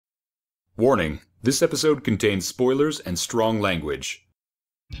Warning, this episode contains spoilers and strong language.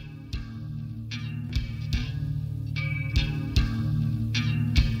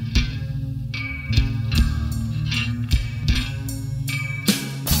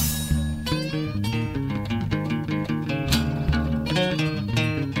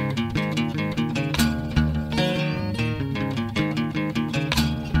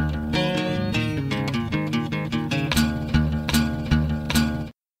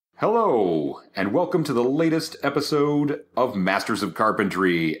 Hello, and welcome to the latest episode of Masters of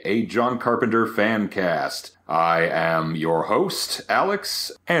Carpentry, a John Carpenter fan cast. I am your host,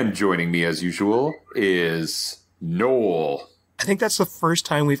 Alex, and joining me as usual is Noel. I think that's the first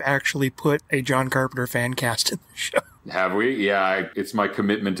time we've actually put a John Carpenter fan cast in the show. Have we? Yeah, it's my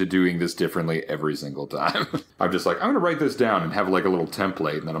commitment to doing this differently every single time. I'm just like, I'm going to write this down and have like a little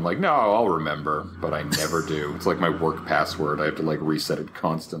template, and then I'm like, no, I'll remember, but I never do. It's like my work password. I have to like reset it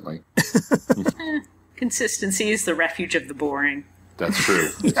constantly. Consistency is the refuge of the boring. That's true.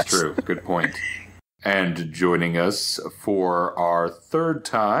 That's true. Good point. And joining us for our third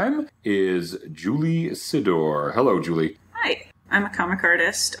time is Julie Sidor. Hello, Julie. Hi. I'm a comic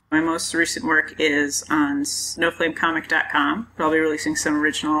artist. My most recent work is on snowflamecomic.com, but I'll be releasing some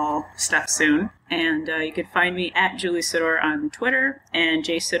original stuff soon. And you can find me at Julie Sidor on Twitter and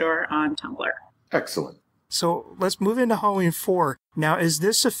jsidor on Tumblr. Excellent. So let's move into Halloween 4. Now, is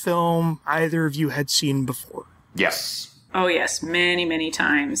this a film either of you had seen before? Yes. Oh yes, many, many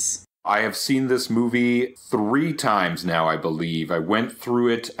times. I have seen this movie 3 times now, I believe. I went through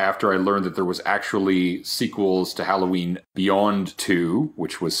it after I learned that there was actually sequels to Halloween Beyond 2,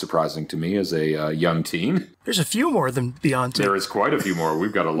 which was surprising to me as a young teen. There's a few more than Beyond 2. There is quite a few more.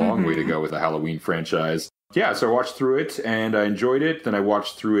 We've got a long way to go with the Halloween franchise. Yeah, so I watched through it, and I enjoyed it. Then I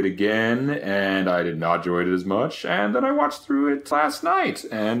watched through it again, and I did not enjoy it as much. And then I watched through it last night,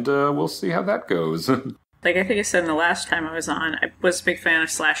 and we'll see how that goes. Like I think I said in the last time I was on, I was a big fan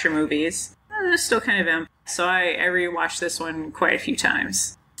of slasher movies. I still kind of am. So I rewatched this one quite a few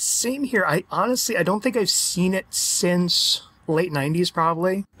times. Same here. I don't think I've seen it since late 90s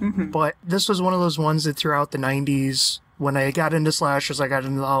probably. Mm-hmm. But this was one of those ones that throughout the 90s, when I got into slashers, I got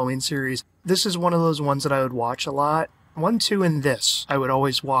into the Halloween series. This is one of those ones that I would watch a lot. 1, 2, and this I would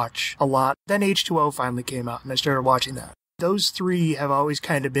always watch a lot. Then H2O finally came out, and I started watching that. Those 3 have always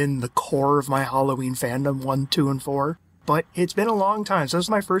kind of been the core of my Halloween fandom, 1, 2, and 4. But it's been a long time, so this is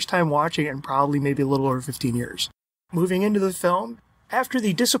my first time watching it in probably maybe a little over 15 years. Moving into the film, after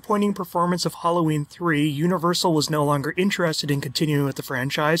the disappointing performance of Halloween 3, Universal was no longer interested in continuing with the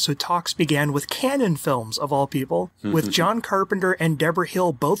franchise, so talks began with Cannon Films, of all people. With John Carpenter and Deborah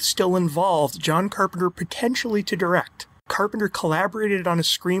Hill both still involved, John Carpenter potentially to direct. Carpenter collaborated on a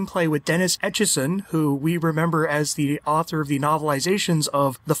screenplay with Dennis Etchison, who we remember as the author of the novelizations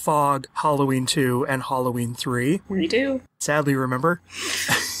of The Fog, Halloween 2, and Halloween 3. We do. Sadly remember.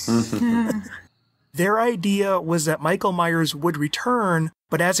 Their idea was that Michael Myers would return,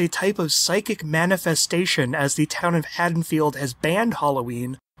 but as a type of psychic manifestation, as the town of Haddonfield has banned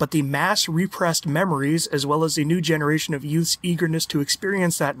Halloween, but the mass repressed memories, as well as a new generation of youth's eagerness to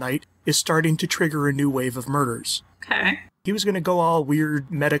experience that night, is starting to trigger a new wave of murders. Okay. He was going to go all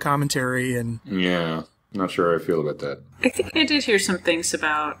weird meta-commentary and... Yeah, not sure how I feel about that. I think I did hear some things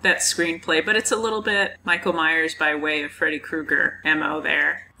about that screenplay, but it's a little bit Michael Myers by way of Freddy Krueger MO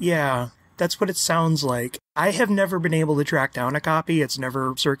there. Yeah, that's what it sounds like. I have never been able to track down a copy. It's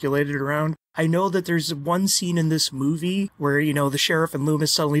never circulated around. I know that there's one scene in this movie where, you know, the sheriff and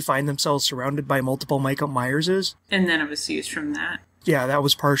Loomis suddenly find themselves surrounded by multiple Michael Myerses. And then it was used from that. Yeah, that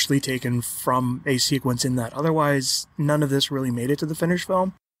was partially taken from a sequence in that. Otherwise, none of this really made it to the finished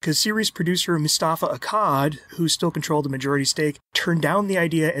film. Because series producer Mustafa Akkad, who still controlled a majority stake, turned down the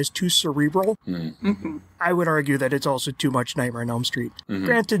idea as too cerebral. Mm-hmm. I would argue that it's also too much Nightmare on Elm Street. Mm-hmm.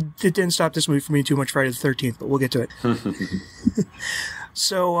 Granted, it didn't stop this movie from being too much Friday the 13th, but we'll get to it.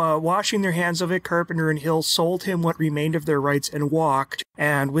 So, washing their hands of it, Carpenter and Hill sold him what remained of their rights and walked,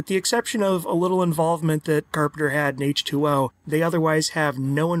 and with the exception of a little involvement that Carpenter had in H2O, they otherwise have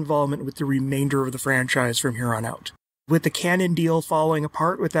no involvement with the remainder of the franchise from here on out. With the Cannon deal falling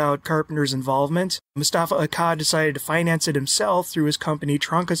apart without Carpenter's involvement, Mustafa Akkad decided to finance it himself through his company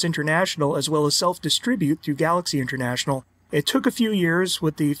Tronkus International, as well as self-distribute through Galaxy International. It took a few years,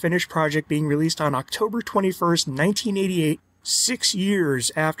 with the finished project being released on October 21st, 1988, 6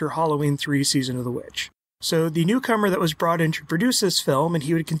 years after Halloween 3 Season of the Witch. So the newcomer that was brought in to produce this film, and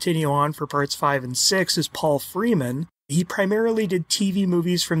he would continue on for parts 5 and 6, is Paul Freeman. He primarily did TV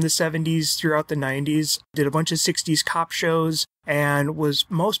movies from the 70s throughout the 90s, did a bunch of 60s cop shows, and was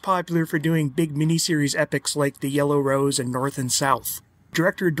most popular for doing big miniseries epics like The Yellow Rose and North and South.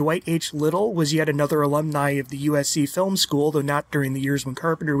 Director Dwight H. Little was yet another alumni of the USC Film School, though not during the years when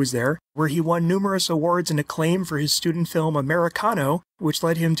Carpenter was there, where he won numerous awards and acclaim for his student film Americano, which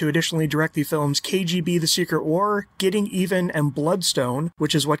led him to additionally direct the films KGB The Secret War, Getting Even, and Bloodstone,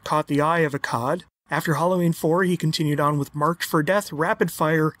 which is what caught the eye of Akkad. After Halloween 4, he continued on with Marked for Death, Rapid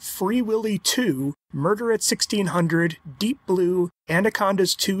Fire, Free Willy 2, Murder at 1600, Deep Blue,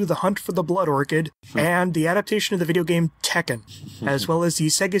 Anacondas 2, The Hunt for the Blood Orchid, and the adaptation of the video game Tekken, as well as the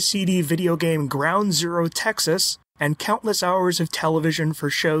Sega CD video game Ground Zero Texas, and countless hours of television for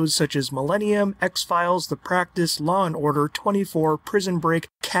shows such as Millennium, X-Files, The Practice, Law & Order, 24, Prison Break,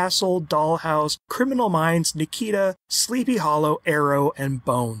 Castle, Dollhouse, Criminal Minds, Nikita, Sleepy Hollow, Arrow, and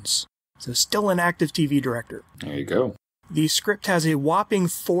Bones. So still an active TV director. There you go. The script has a whopping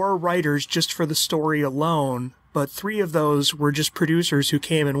 4 writers just for the story alone, but 3 of those were just producers who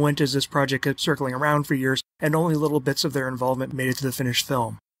came and went as this project kept circling around for years, and only little bits of their involvement made it to the finished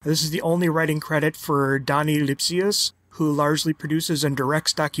film. This is the only writing credit for Donnie Lipsius, who largely produces and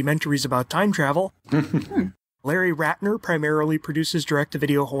directs documentaries about time travel. Larry Ratner primarily produces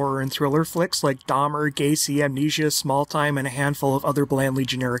direct-to-video horror and thriller flicks like Dahmer, Gacy, Amnesia, Small Time, and a handful of other blandly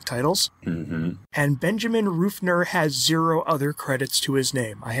generic titles. And Benjamin Rufner has 0 other credits to his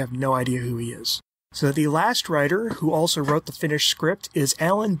name. I have no idea who he is. So the last writer, who also wrote the finished script, is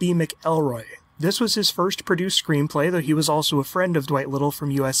Alan B. McElroy. This was his first produced screenplay, though he was also a friend of Dwight Little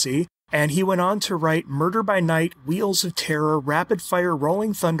from USC. And he went on to write Murder by Night, Wheels of Terror, Rapid Fire,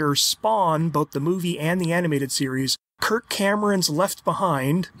 Rolling Thunder, Spawn, both the movie and the animated series, Kirk Cameron's Left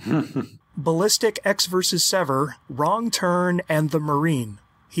Behind, Ballistic X vs. Sever, Wrong Turn, and The Marine.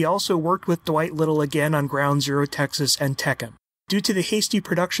 He also worked with Dwight Little again on Ground Zero Texas and Tekken. Due to the hasty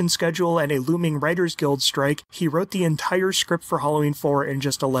production schedule and a looming Writers Guild strike, he wrote the entire script for Halloween 4 in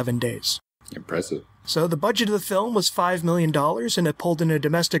just 11 days. Impressive. So the budget of the film was $5 million, and it pulled in a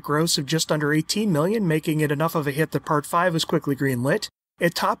domestic gross of just under $18 million, making it enough of a hit that Part 5 was quickly greenlit.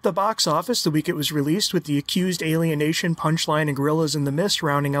 It topped the box office the week it was released, with The Accused, Alienation, Punchline, and Gorillas in the Mist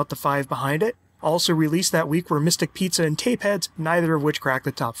rounding out the 5 behind it. Also released that week were Mystic Pizza and Tapeheads, neither of which cracked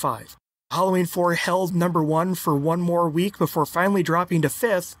the top 5. Halloween 4 held number 1 for one more week before finally dropping to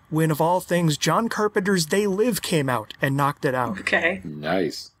 5th, when of all things, John Carpenter's They Live came out and knocked it out. Okay.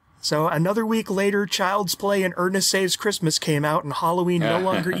 Nice. So another week later, Child's Play and Ernest Saves Christmas came out, and Halloween no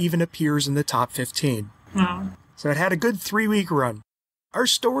longer even appears in the top 15. Wow. So it had a good 3-week run. Our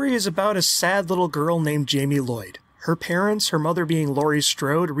story is about a sad little girl named Jamie Lloyd. Her parents, her mother being Laurie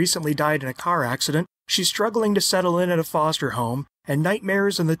Strode, recently died in a car accident. She's struggling to settle in at a foster home, and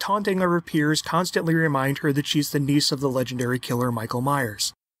nightmares and the taunting of her peers constantly remind her that she's the niece of the legendary killer Michael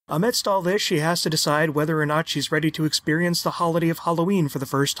Myers. Amidst all this, she has to decide whether or not she's ready to experience the holiday of Halloween for the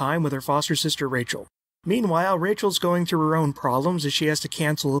first time with her foster sister Rachel. Meanwhile, Rachel's going through her own problems as she has to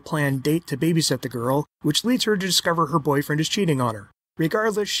cancel a planned date to babysit the girl, which leads her to discover her boyfriend is cheating on her.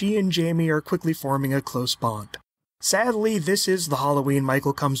 Regardless, she and Jamie are quickly forming a close bond. Sadly, this is the Halloween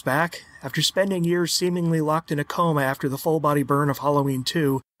Michael comes back. After spending years seemingly locked in a coma after the full-body burn of Halloween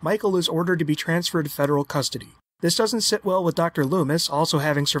 2, Michael is ordered to be transferred to federal custody. This doesn't sit well with Dr. Loomis, also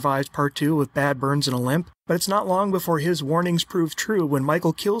having survived Part 2 with bad burns and a limp, but it's not long before his warnings prove true when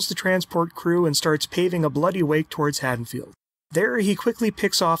Michael kills the transport crew and starts paving a bloody wake towards Haddonfield. There, he quickly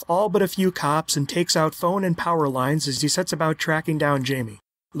picks off all but a few cops and takes out phone and power lines as he sets about tracking down Jamie.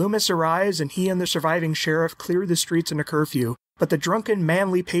 Loomis arrives, and he and the surviving sheriff clear the streets in a curfew, but the drunken,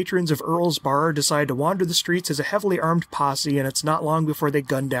 manly patrons of Earl's Bar decide to wander the streets as a heavily armed posse, and it's not long before they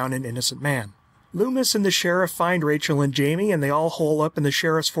gun down an innocent man. Loomis and the sheriff find Rachel and Jamie, and they all hole up in the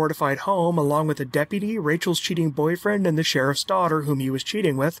sheriff's fortified home, along with a deputy, Rachel's cheating boyfriend, and the sheriff's daughter, whom he was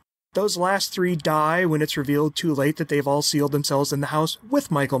cheating with. Those last 3 die when it's revealed too late that they've all sealed themselves in the house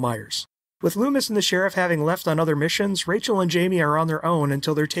with Michael Myers. With Loomis and the sheriff having left on other missions, Rachel and Jamie are on their own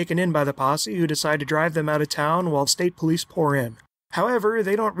until they're taken in by the posse, who decide to drive them out of town while state police pour in. However,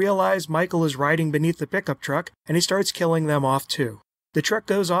 they don't realize Michael is riding beneath the pickup truck, and he starts killing them off too. The truck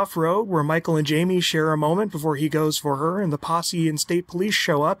goes off-road, where Michael and Jamie share a moment before he goes for her, and the posse and state police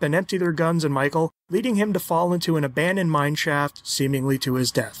show up and empty their guns on Michael, leading him to fall into an abandoned mine shaft, seemingly to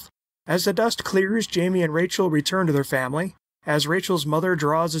his death. As the dust clears, Jamie and Rachel return to their family. As Rachel's mother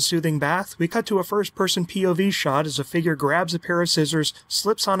draws a soothing bath, we cut to a first-person POV shot as a figure grabs a pair of scissors,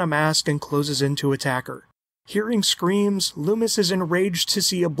 slips on a mask, and closes in to attack her. Hearing screams, Loomis is enraged to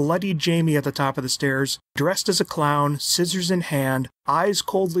see a bloody Jamie at the top of the stairs, dressed as a clown, scissors in hand, eyes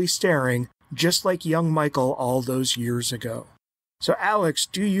coldly staring, just like young Michael all those years ago. So Alex,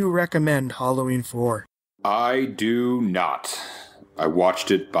 do you recommend Halloween 4? I do not. I watched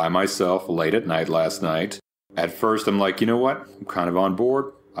it by myself late at night last night. At first, I'm like, you know what? I'm kind of on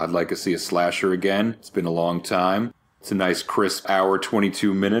board. I'd like to see a slasher again. It's been a long time. It's a nice crisp hour,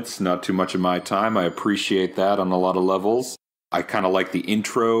 22 minutes. Not too much of my time. I appreciate that on a lot of levels. I kind of like the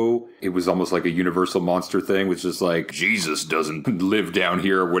intro. It was almost like a Universal Monster thing, which is like, Jesus doesn't live down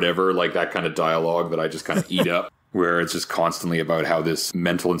here or whatever. Like that kind of dialogue that I just kind of eat up, where it's just constantly about how this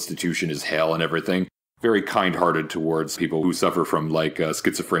mental institution is hell and everything. Very kind-hearted towards people who suffer from, like,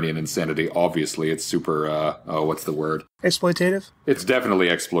 schizophrenia and insanity. Obviously, it's super, what's the word? Exploitative? It's definitely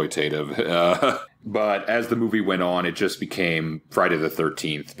exploitative. But as the movie went on, it just became Friday the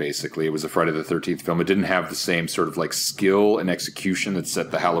 13th, basically. It was a Friday the 13th film. It didn't have the same sort of, like, skill and execution that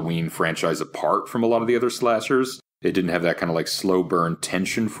set the Halloween franchise apart from a lot of the other slashers. It didn't have that kind of, like, slow burn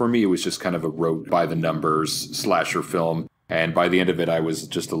tension for me. It was just kind of a rote-by-the-numbers slasher film. And by the end of it, I was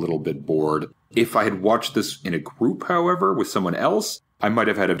just a little bit bored. If I had watched this in a group, however, with someone else, I might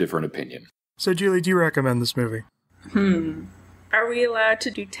have had a different opinion. So, Julie, do you recommend this movie? Are we allowed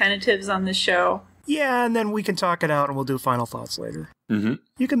to do tentatives on this show? Yeah, and then we can talk it out and we'll do final thoughts later. Mm-hmm.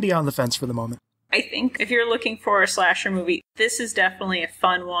 You can be on the fence for the moment. I think if you're looking for a slasher movie, this is definitely a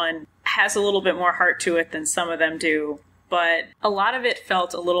fun one. Has a little bit more heart to it than some of them do. But a lot of it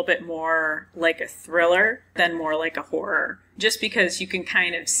felt a little bit more like a thriller than more like a horror. Just because you can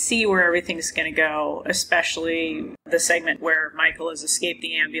kind of see where everything's going to go, especially the segment where Michael has escaped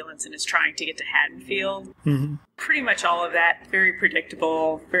the ambulance and is trying to get to Haddonfield. Mm-hmm. Pretty much all of that, very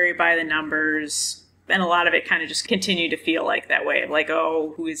predictable, very by the numbers. And a lot of it kind of just continued to feel like that way. Like,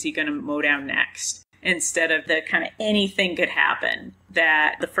 oh, who is he going to mow down next? Instead of the kind of anything could happen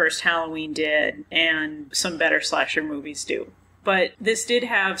that the first Halloween did and some better slasher movies do. But this did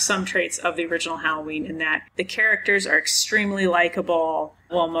have some traits of the original Halloween in that the characters are extremely likable,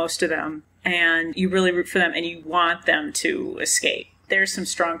 well, most of them, and you really root for them and you want them to escape. There's some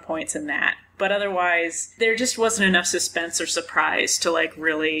strong points in that. But otherwise, there just wasn't enough suspense or surprise to like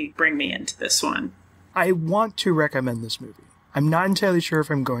really bring me into this one. I want to recommend this movie. I'm not entirely sure if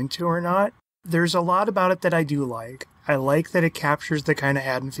I'm going to or not. There's a lot about it that I do like. I like that it captures the kind of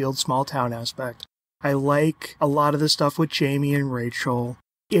Haddonfield small town aspect. I like a lot of the stuff with Jamie and Rachel.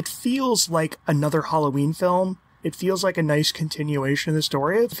 It feels like another Halloween film. It feels like a nice continuation of the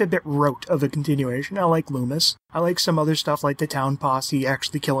story. It's a bit rote of a continuation. I like Loomis. I like some other stuff like the town posse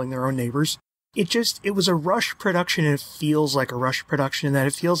actually killing their own neighbors. It was a rush production, and it feels like a rush production in that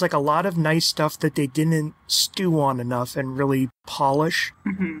it feels like a lot of nice stuff that they didn't stew on enough and really polish.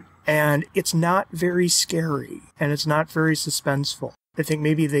 Mm-hmm. And it's not very scary, and it's not very suspenseful. I think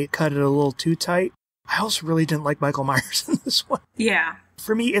maybe they cut it a little too tight. I also really didn't like Michael Myers in this one. Yeah.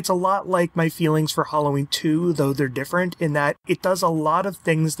 For me, it's a lot like my feelings for Halloween 2, though they're different in that it does a lot of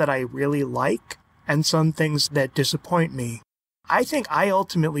things that I really like, and some things that disappoint me. I think I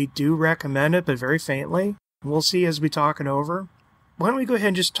ultimately do recommend it, but very faintly. We'll see as we talk it over. Why don't we go ahead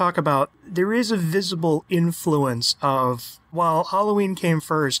and just talk about, there is a visible influence of, while Halloween came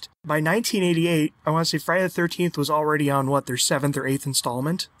first, by 1988, I want to say Friday the 13th was already on, their 7th or 8th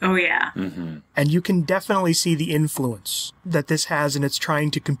installment? Oh, yeah. Mm-hmm. And you can definitely see the influence that this has, and it's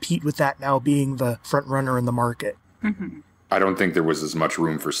trying to compete with that now being the front runner in the market. Mm-hmm. I don't think there was as much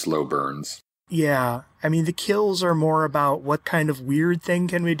room for slow burns. Yeah, I mean, the kills are more about what kind of weird thing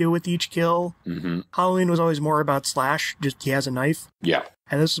can we do with each kill. Mm-hmm. Halloween was always more about Slash, just he has a knife. Yeah.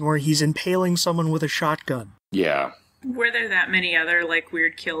 And this is where he's impaling someone with a shotgun. Yeah. Were there that many other, like,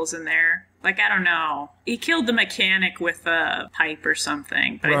 weird kills in there? Like, I don't know. He killed the mechanic with a pipe or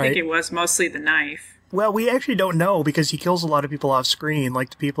something, but Right. I think it was mostly the knife. Well, we actually don't know because he kills a lot of people off screen, like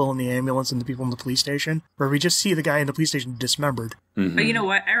the people in the ambulance and the people in the police station, where we just see the guy in the police station dismembered. Mm-hmm. But you know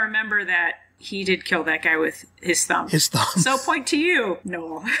what? I remember that he did kill that guy with his thumb. His thumb. So point to you,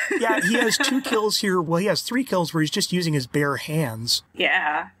 Noel. Yeah, he has 2 kills here. Well, he has 3 kills where he's just using his bare hands.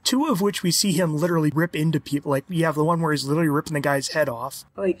 Yeah. 2 of which we see him literally rip into people. Like, you have the one where he's literally ripping the guy's head off.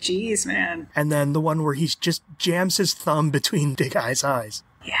 Like, geez, man. And then the one where he just jams his thumb between the guy's eyes.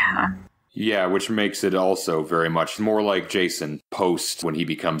 Yeah. Yeah, which makes it also very much more like Jason post when he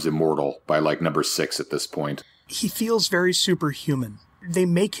becomes immortal by like number 6 at this point. He feels very superhuman. They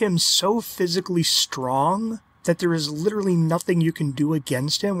make him so physically strong that there is literally nothing you can do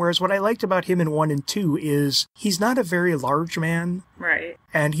against him. Whereas what I liked about him in 1 and 2 is he's not a very large man. Right.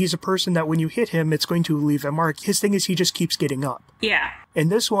 And he's a person that when you hit him, it's going to leave a mark. His thing is he just keeps getting up. Yeah. In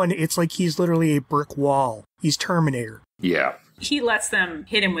this one, it's like he's literally a brick wall. He's Terminator. Yeah. He lets them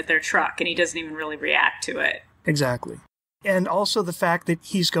hit him with their truck, and he doesn't even really react to it. Exactly. And also the fact that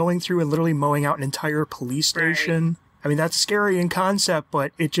he's going through and literally mowing out an entire police station. Right. I mean, that's scary in concept,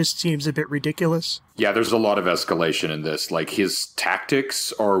 but it just seems a bit ridiculous. Yeah, there's a lot of escalation in this. Like, his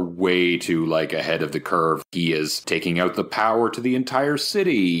tactics are way too, like, ahead of the curve. He is taking out the power to the entire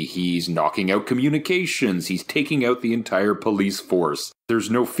city. He's knocking out communications. He's taking out the entire police force.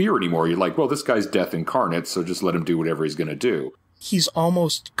 There's no fear anymore. You're like, well, this guy's death incarnate, so just let him do whatever he's going to do. He's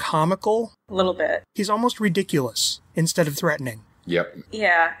almost comical. A little bit. He's almost ridiculous instead of threatening. Yep.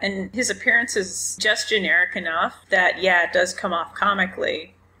 Yeah, and his appearance is just generic enough that, yeah, it does come off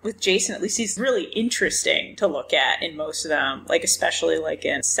comically. With Jason, at least he's really interesting to look at in most of them, like especially like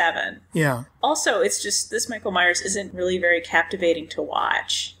in 7. Yeah. Also, it's just, this Michael Myers isn't really very captivating to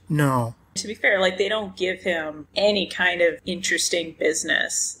watch. No. To be fair, like, they don't give him any kind of interesting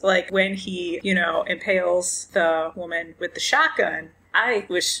business. Like, when he, impales the woman with the shotgun, I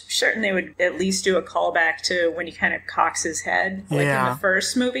was certain they would at least do a callback to when he kind of cocks his head, like in the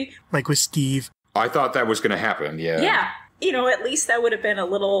first movie. Like with Steve. I thought that was going to happen, yeah. Yeah. At least that would have been a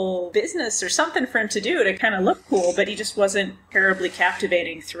little business or something for him to do to kind of look cool, but he just wasn't terribly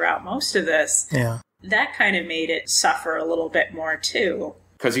captivating throughout most of this. Yeah. That kind of made it suffer a little bit more, too.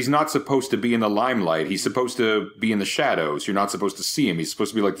 Because he's not supposed to be in the limelight. He's supposed to be in the shadows. You're not supposed to see him. He's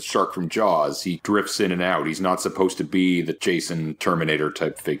supposed to be like the shark from Jaws. He drifts in and out. He's not supposed to be the Jason Terminator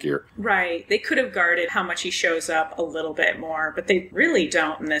type figure. Right. They could have guarded how much he shows up a little bit more, but they really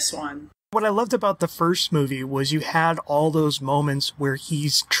don't in this one. What I loved about the first movie was you had all those moments where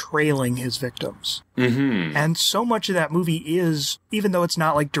he's trailing his victims. Mm-hmm. And so much of that movie is, even though it's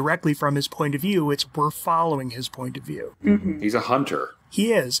not like directly from his point of view, we're following his point of view. Mm-hmm. He's a hunter.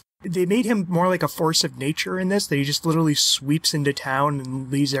 He is. They made him more like a force of nature in this, that he just literally sweeps into town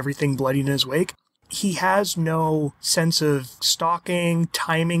and leaves everything bloody in his wake. He has no sense of stalking,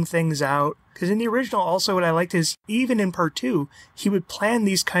 timing things out. Because in the original, also what I liked is, even in part 2, he would plan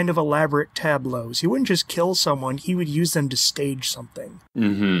these kind of elaborate tableaus. He wouldn't just kill someone, he would use them to stage something.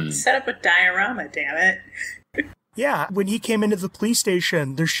 Mm-hmm. Set up a diorama, damn it. Yeah, when he came into the police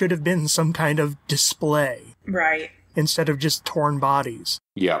station, there should have been some kind of display. Right. Instead of just torn bodies.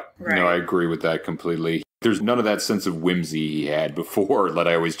 Yeah, right. No, I agree with that completely. There's none of that sense of whimsy he had before that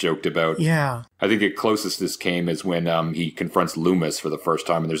I always joked about. Yeah. I think the closest this came is when he confronts Loomis for the first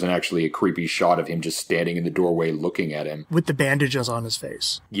time, and there's actually a creepy shot of him just standing in the doorway looking at him. With the bandages on his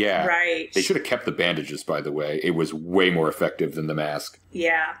face. Yeah. Right. They should have kept the bandages, by the way. It was way more effective than the mask.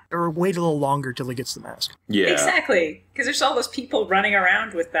 Yeah. Or wait a little longer till he gets the mask. Yeah. Exactly. Because there's all those people running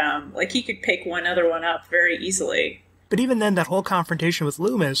around with them. Like, he could pick one other one up very easily. But even then, that whole confrontation with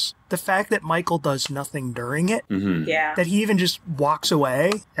Loomis, the fact that Michael does nothing during it, yeah, that he even just walks away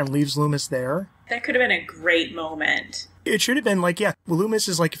and leaves Loomis there. That could have been a great moment. It should have been like, yeah, well, Loomis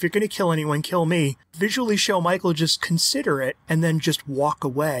is like, if you're going to kill anyone, kill me. Visually show Michael just consider it and then just walk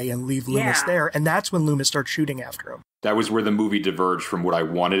away and leave Loomis there. And that's when Loomis starts shooting after him. That was where the movie diverged from what I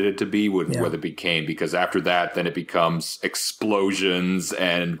wanted it to be, what it became. Because after that, then it becomes explosions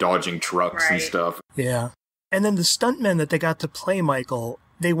and dodging trucks and stuff. Yeah. And then the stuntmen that they got to play Michael,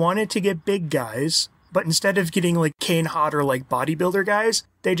 they wanted to get big guys, but instead of getting like Kane Hodder like bodybuilder guys,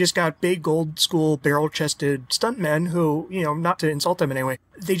 they just got big old school barrel-chested stuntmen who, not to insult them in any way,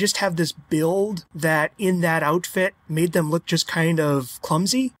 they just have this build that in that outfit made them look just kind of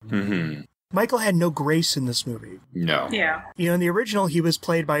clumsy. Mm-hmm. Michael had no grace in this movie. No. Yeah. In the original, he was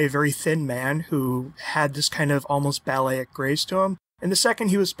played by a very thin man who had this kind of almost ballet grace to him. In the second,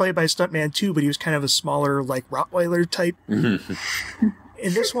 he was played by a stuntman too, but he was kind of a smaller, like, Rottweiler type. In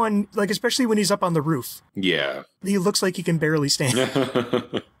this one, like, especially when he's up on the roof. Yeah. He looks like he can barely stand.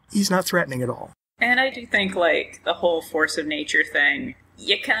 He's not threatening at all. And I do think, like, the whole force of nature thing,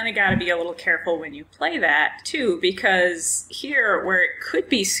 you kind of got to be a little careful when you play that, too, because here, where it could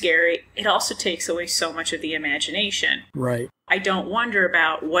be scary, it also takes away so much of the imagination. Right. I don't wonder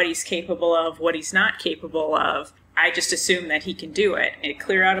about what he's capable of, what he's not capable of. I just assume that he can do it. And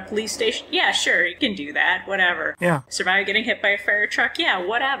clear out a police station? Yeah, sure, he can do that, whatever. Yeah. Survive getting hit by a fire truck? Yeah,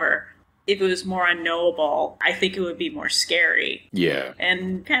 whatever. If it was more unknowable, I think it would be more scary. Yeah.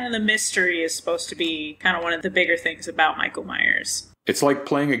 And kind of the mystery is supposed to be kind of one of the bigger things about Michael Myers. It's like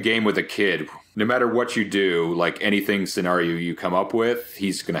playing a game with a kid. No matter what you do, like anything scenario you come up with,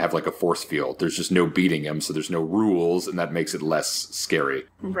 he's going to have like a force field. There's just no beating him, so there's no rules, and that makes it less scary.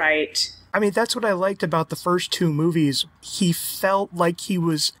 Right. I mean, that's what I liked about the first two movies. He felt like he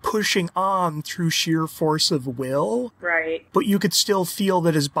was pushing on through sheer force of will. Right. But you could still feel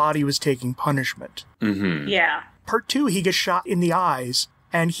that his body was taking punishment. Mm-hmm. Yeah. Part 2, he gets shot in the eyes.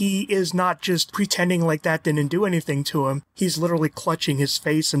 And he is not just pretending like that didn't do anything to him. He's literally clutching his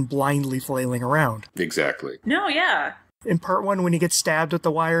face and blindly flailing around. Exactly. No, yeah. In part one, when he gets stabbed with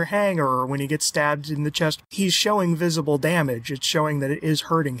the wire hanger or when he gets stabbed in the chest, he's showing visible damage. It's showing that it is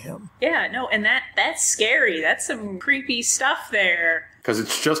hurting him. Yeah, no, and that's scary. That's some creepy stuff there. Because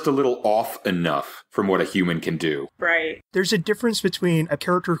it's just a little off enough from what a human can do. Right. There's a difference between a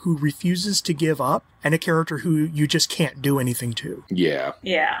character who refuses to give up and a character who you just can't do anything to. Yeah.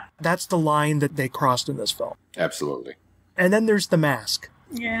 Yeah. That's the line that they crossed in this film. Absolutely. And then there's the mask.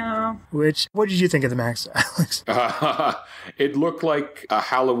 Yeah. What did you think of the mask, Alex? It looked like a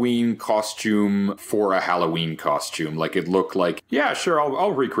Halloween costume for a Halloween costume. Like, it looked like, yeah, sure,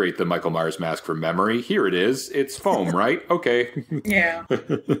 I'll recreate the Michael Myers mask from memory. Here it is. It's foam, right? Okay. Yeah.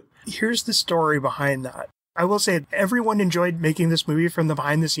 Here's the story behind that. I will say everyone enjoyed making this movie from the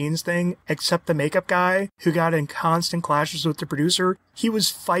behind-the-scenes thing, except the makeup guy, who got in constant clashes with the producer. He was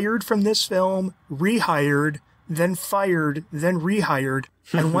fired from this film, rehired, then fired, then rehired,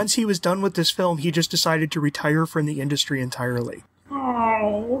 and once he was done with this film, he just decided to retire from the industry entirely.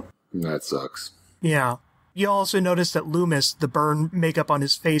 Oh. That sucks. Yeah. You also notice that Loomis, the burn makeup on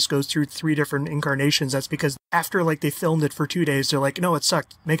his face, goes through 3 different incarnations. That's because after, they filmed it for 2 days, they're like, no, it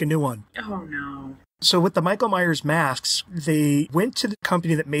sucked. Make a new one. Oh, no. So with the Michael Myers masks, they went to the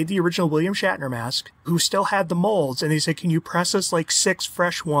company that made the original William Shatner mask, who still had the molds, and they said, can you press us 6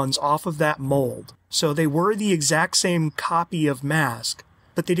 fresh ones off of that mold? So they were the exact same copy of mask,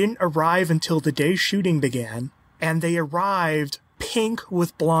 but they didn't arrive until the day shooting began, and they arrived pink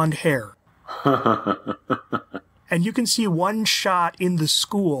with blonde hair. And you can see one shot in the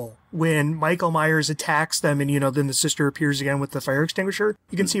school when Michael Myers attacks them and, then the sister appears again with the fire extinguisher.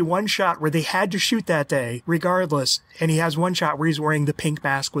 You can see one shot where they had to shoot that day, regardless, and he has one shot where he's wearing the pink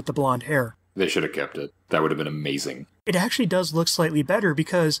mask with the blonde hair. They should have kept it. That would have been amazing. It actually does look slightly better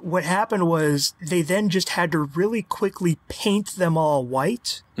because what happened was they then just had to really quickly paint them all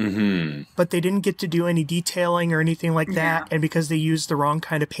white. Mm-hmm. But they didn't get to do any detailing or anything like that. Yeah. And because they used the wrong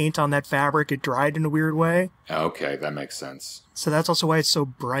kind of paint on that fabric, it dried in a weird way. Okay, that makes sense. So that's also why it's so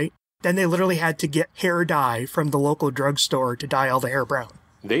bright. Then they literally had to get hair dye from the local drugstore to dye all the hair brown.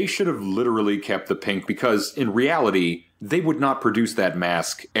 They should have literally kept the pink because, in reality, they would not produce that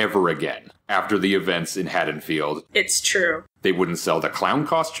mask ever again after the events in Haddonfield. It's true. They wouldn't sell the clown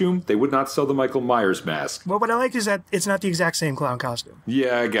costume. They would not sell the Michael Myers mask. Well, what I like is that it's not the exact same clown costume.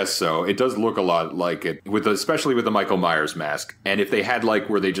 Yeah, I guess so. It does look a lot like it, especially with the Michael Myers mask. And if they had,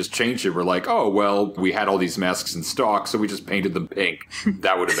 where they just changed it, we're like, oh, well, we had all these masks in stock, so we just painted them pink.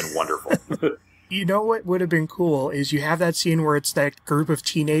 That would have been wonderful. You know what would have been cool is you have that scene where it's that group of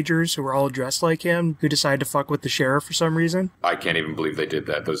teenagers who are all dressed like him who decide to fuck with the sheriff for some reason. I can't even believe they did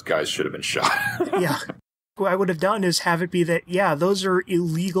that. Those guys should have been shot. Yeah. What I would have done is have it be that, yeah, those are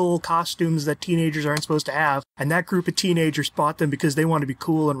illegal costumes that teenagers aren't supposed to have, and that group of teenagers bought them because they want to be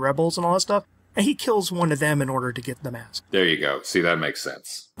cool and rebels and all that stuff, and he kills one of them in order to get the mask. There you go. See, that makes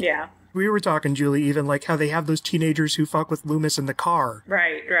sense. Yeah. We were talking, Julie, even how they have those teenagers who fuck with Loomis in the car.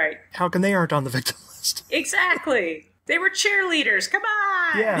 Right. How come they aren't on the victim list? Exactly. They were cheerleaders. Come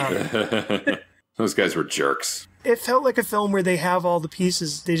on. Yeah. Those guys were jerks. It felt like a film where they have all the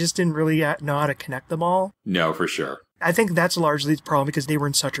pieces, they just didn't really know how to connect them all. No, for sure. I think that's largely the problem because they were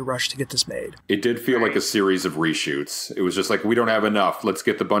in such a rush to get this made. It did feel like a series of reshoots. It was just like, we don't have enough. Let's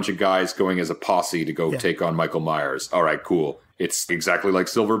get the bunch of guys going as a posse to go take on Michael Myers. All right, cool. It's exactly like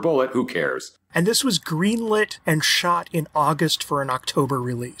Silver Bullet. Who cares? And this was greenlit and shot in August for an October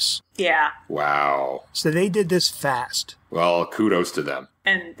release. Yeah. Wow. So they did this fast. Well, kudos to them.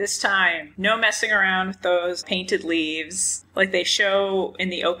 And this time, no messing around with those painted leaves. Like they show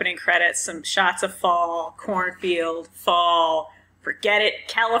in the opening credits some shots of fall, cornfield, fall. Forget it,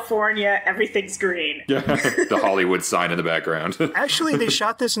 California, everything's green. The Hollywood sign in the background. Actually, they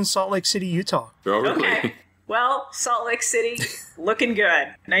shot this in Salt Lake City, Utah. Oh, really? Okay. Well, Salt Lake City, looking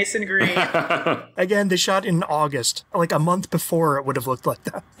good. Nice and green. Again, they shot in August. A month before it would have looked like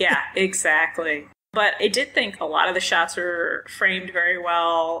that. Yeah, exactly. But I did think a lot of the shots were framed very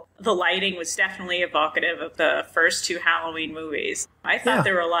well. The lighting was definitely evocative of the first 2 Halloween movies. I thought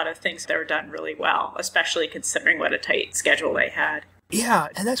there were a lot of things that were done really well, especially considering what a tight schedule they had. Yeah,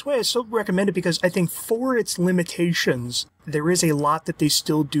 and that's why I so recommend it, because I think for its limitations, there is a lot that they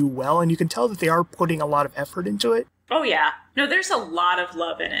still do well, and you can tell that they are putting a lot of effort into it. Oh, yeah. No, there's a lot of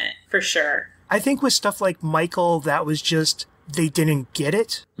love in it, for sure. I think with stuff like Michael, that was just, they didn't get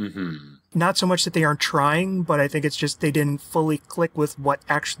it. Mm-hmm. Not so much that they aren't trying, but I think it's just they didn't fully click with what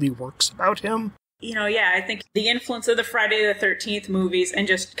actually works about him. Yeah, I think the influence of the Friday the 13th movies and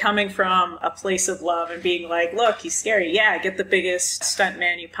just coming from a place of love and being like, look, he's scary. Yeah, get the biggest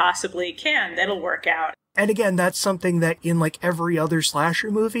stuntman you possibly can. That'll work out. And again, that's something that in like every other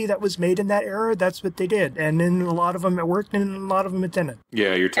slasher movie that was made in that era, that's what they did. And in a lot of them it worked and in a lot of them it didn't.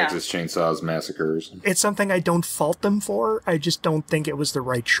 Yeah, your Texas Chainsaws Massacres. It's something I don't fault them for. I just don't think it was the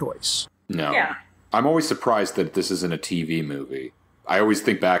right choice. No. Yeah. I'm always surprised that this isn't a TV movie. I always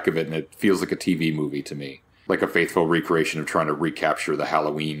think back of it and it feels like a TV movie to me. Like a faithful recreation of trying to recapture the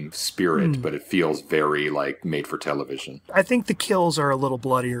Halloween spirit, but it feels very, like, made for television. I think the kills are a little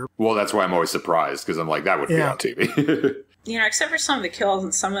bloodier. Well, that's why I'm always surprised, because I'm like, that would be on TV. You know, except for some of the kills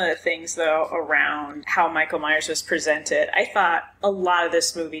and some of the things, though, around how Michael Myers was presented, I thought a lot of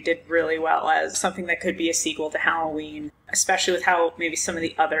this movie did really well as something that could be a sequel to Halloween, especially with how maybe some of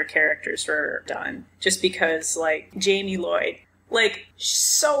the other characters were done. Just because, like, Jamie Lloyd, like,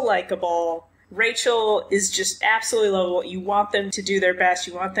 so likable. Rachel is just absolutely lovable. You want them to do their best.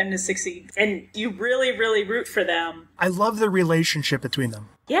 You want them to succeed. And you really, really root for them. I love the relationship between them.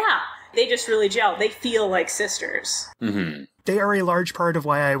 Yeah. They just really gel. They feel like sisters. Mm-hmm. They are a large part of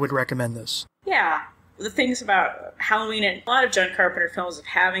why I would recommend this. Yeah. The things about Halloween and a lot of John Carpenter films of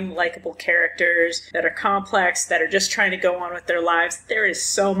having likable characters that are complex, that are just trying to go on with their lives, there is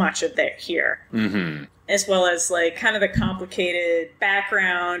so much of that here. Mm-hmm. As well as, like, kind of the complicated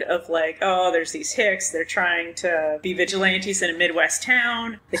background of, like, oh, there's these hicks, they're trying to be vigilantes in a Midwest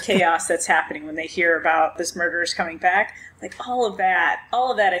town, the chaos that's happening when they hear about this murderers coming back. Like, all of that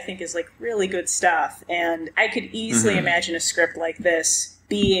I think is, like, really good stuff. And I could easily imagine a script like this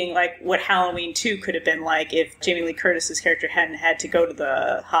being, like, what Halloween 2 could have been like if Jamie Lee Curtis's character hadn't had to go to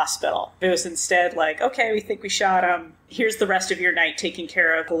the hospital. It was instead like, okay, we think we shot him. Here's the rest of your night taking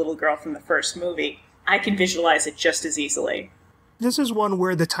care of the little girl from the first movie. I can visualize it just as easily. This is one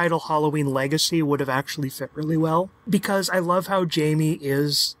where the title Halloween Legacy would have actually fit really well, because I love how Jamie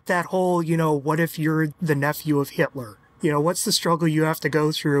is that whole, you know, what if you're the nephew of Hitler? You know, what's the struggle you have to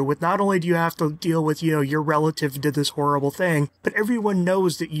go through with not only do you have to deal with, you know, your relative did this horrible thing, but everyone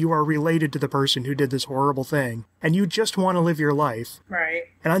knows that you are related to the person who did this horrible thing, and you just want to live your life. Right.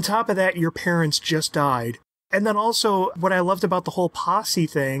 And on top of that, your parents just died. And then also, what I loved about the whole posse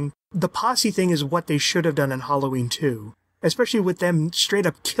thing, the posse thing is what they should have done in Halloween 2. Especially with them straight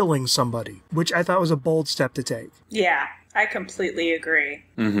up killing somebody, which I thought was a bold step to take. Yeah, I completely agree.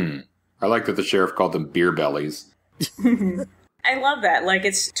 Mm-hmm. I like that the sheriff called them beer bellies. I love that. Like,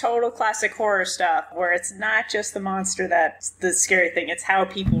 it's total classic horror stuff, where it's not just the monster that's the scary thing, it's how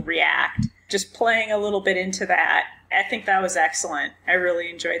people react. Just playing a little bit into that. I think that was excellent. I really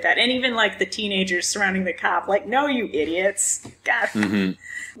enjoyed that. And even, like, the teenagers surrounding the cop, like, no, you idiots. God. Mm-hmm.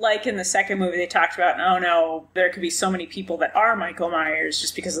 Like in the second movie, they talked about, oh no, there could be so many people that are Michael Myers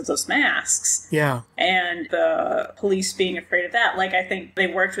just because of those masks. Yeah. And the police being afraid of that. Like, I think they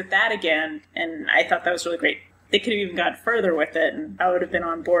worked with that again, and I thought that was really great. They could have even gone further with it, and I would have been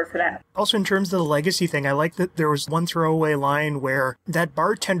on board for that. Also, in terms of the legacy thing, I like that there was one throwaway line where that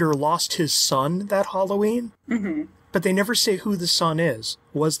bartender lost his son that Halloween. Mm-hmm. But they never say who the son is.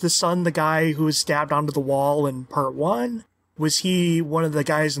 Was the son the guy who was stabbed onto the wall in part 1? Was he one of the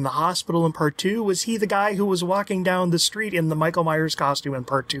guys in the hospital in part 2? Was he the guy who was walking down the street in the Michael Myers costume in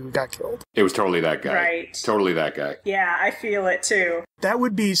part 2 who got killed? It was totally that guy. Right. Totally that guy. Yeah, I feel it too. That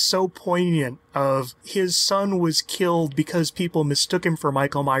would be so poignant of his son was killed because people mistook him for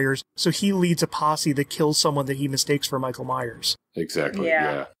Michael Myers, so he leads a posse that kills someone that he mistakes for Michael Myers. Exactly,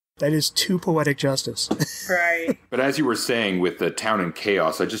 yeah. That is too poetic justice. Right. But as you were saying with the town in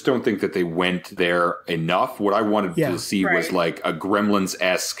chaos, I just don't think that they went there enough. What I wanted to see was like a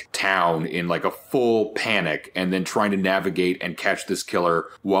Gremlins-esque town in like a full panic and then trying to navigate and catch this killer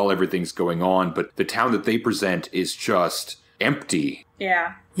while everything's going on. But the town that they present is just empty.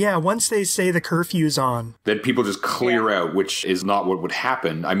 Yeah. Yeah, once they say the curfew's on. Then people just clear out, which is not what would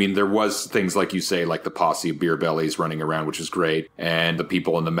happen. I mean, there was things like you say, like the posse of beer bellies running around, which is great, and the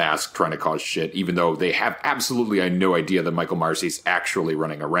people in the mask trying to cause shit, even though they have absolutely no idea that Michael Myers is actually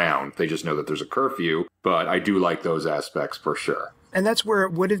running around. They just know that there's a curfew, but I do like those aspects for sure. And that's where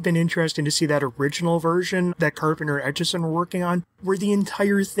it would have been interesting to see that original version that Carpenter and Etchison were working on, where the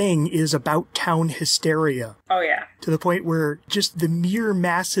entire thing is about town hysteria. Oh, yeah. To the point where just the mere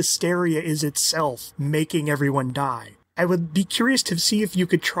mass hysteria is itself making everyone die. I would be curious to see if you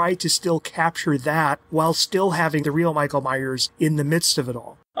could try to still capture that while still having the real Michael Myers in the midst of it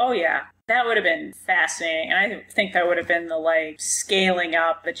all. Oh, yeah. That would have been fascinating. And I think that would have been the, like, scaling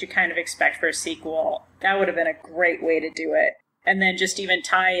up that you kind of expect for a sequel. That would have been a great way to do it. And then just even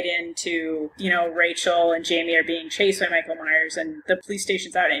tie it into, Rachel and Jamie are being chased by Michael Myers and the police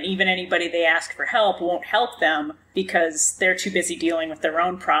station's out, and even anybody they ask for help won't help them because they're too busy dealing with their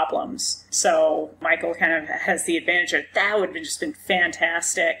own problems. So Michael kind of has the advantage of that. Would have just been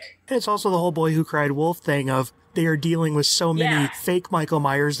fantastic. And it's also the whole boy who cried wolf thing of they are dealing with so many fake Michael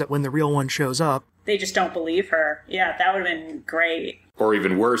Myers that when the real one shows up, they just don't believe her. Yeah, that would have been great. Or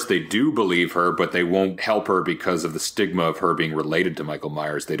even worse, they do believe her, but they won't help her because of the stigma of her being related to Michael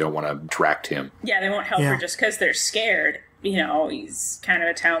Myers. They don't want to attract him. Yeah, they won't help her just because they're scared. He's kind of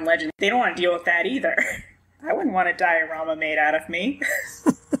a town legend. They don't want to deal with that either. I wouldn't want a diorama made out of me.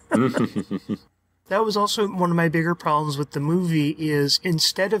 That was also one of my bigger problems with the movie is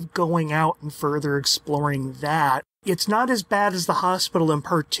instead of going out and further exploring that, it's not as bad as the hospital in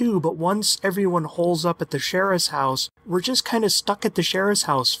part 2, but once everyone holes up at the sheriff's house, we're just kind of stuck at the sheriff's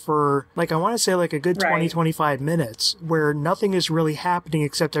house for, I want to say a good 20-25 minutes, where nothing is really happening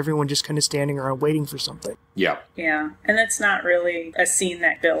except everyone just kind of standing around waiting for something. Yeah. Yeah, and that's not really a scene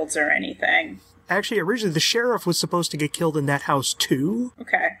that builds or anything. Actually, originally, the sheriff was supposed to get killed in that house, too.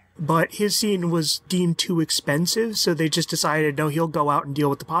 Okay. But his scene was deemed too expensive, so they just decided, no, he'll go out and deal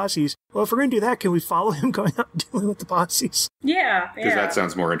with the posses. Well, if we're going to do that, can we follow him going out and dealing with the posses? Yeah. Because that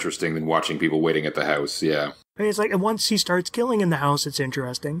sounds more interesting than watching people waiting at the house, yeah. I mean, it's and once he starts killing in the house, it's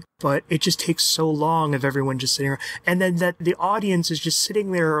interesting. But it just takes so long of everyone just sitting around. And then that the audience is just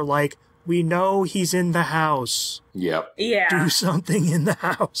sitting there we know he's in the house. Yep. Yeah. Do something in the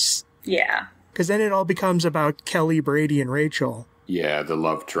house. Yeah. Because then it all becomes about Kelly, Brady, and Rachel. Yeah, the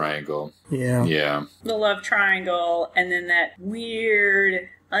love triangle. Yeah. Yeah. The love triangle, and then that weird,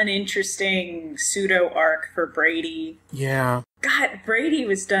 uninteresting pseudo-arc for Brady. Yeah. God, Brady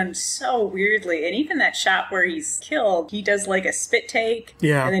was done so weirdly. And even that shot where he's killed, he does a spit take.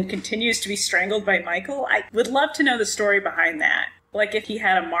 Yeah. And then continues to be strangled by Michael. I would love to know the story behind that. If he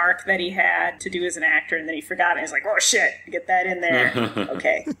had a mark that he had to do as an actor and then he forgot it. He's like, oh shit, get that in there.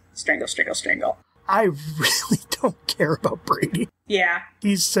 Okay. Strangle, strangle, strangle. I really don't care about Brady. Yeah.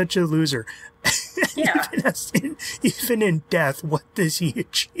 He's such a loser. Yeah. even in death, what does he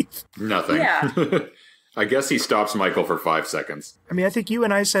achieve? Nothing. Yeah. I guess he stops Michael for 5 seconds. I mean, I think you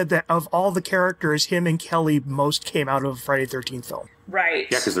and I said that of all the characters, him and Kelly most came out of a Friday the 13th film. Right.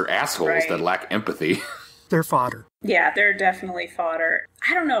 Yeah, because they're assholes that lack empathy. They're fodder. Yeah, they're definitely fodder.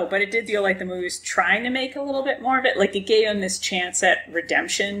 I don't know, but it did feel like the movie was trying to make a little bit more of it. It gave him this chance at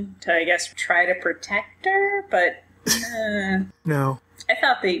redemption to, I guess, try to protect her, but... No. I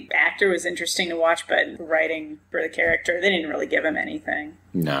thought the actor was interesting to watch, but writing for the character, they didn't really give him anything.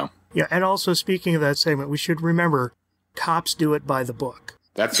 No. Yeah, and also, speaking of that segment, we should remember, cops do it by the book.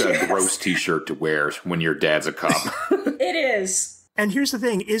 That's a gross t-shirt to wear when your dad's a cop. It is. And here's the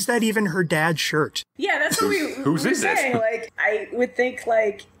thing, is that even her dad's shirt? Yeah, that's what we were saying. I would think,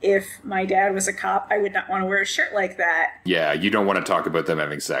 if my dad was a cop, I would not want to wear a shirt like that. Yeah, you don't want to talk about them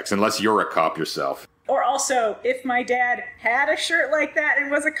having sex, unless you're a cop yourself. Or also, if my dad had a shirt like that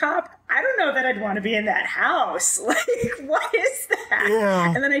and was a cop, I don't know that I'd want to be in that house. What is that?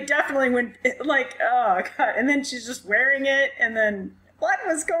 Yeah. And then I definitely went, oh, God. And then she's just wearing it, and then... What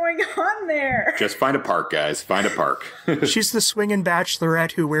was going on there? Just find a park, guys. Find a park. She's the swinging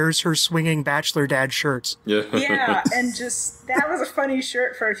bachelorette who wears her swinging bachelor dad shirts. Yeah, and just, that was a funny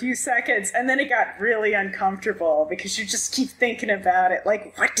shirt for a few seconds, and then it got really uncomfortable because you just keep thinking about it.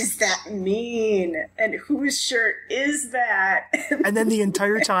 What does that mean? And whose shirt is that? And then the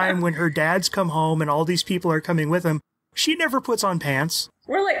entire time when her dad's come home and all these people are coming with him, she never puts on pants.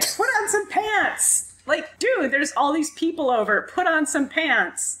 We're put on some pants. Dude, there's all these people over. Put on some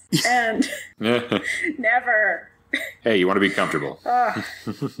pants. And never. Hey, you want to be comfortable.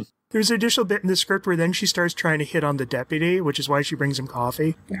 There's an additional bit in the script where then she starts trying to hit on the deputy, which is why she brings him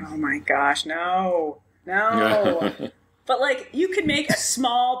coffee. Oh my gosh, no. No. But, you could make a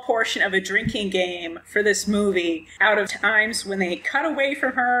small portion of a drinking game for this movie out of times when they cut away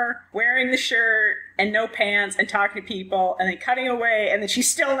from her wearing the shirt and no pants and talking to people, and then cutting away, and then she's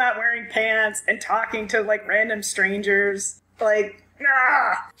still not wearing pants and talking to, random strangers.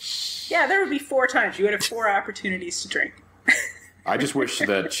 Yeah, there would be 4 times. You would have 4 opportunities to drink. I just wish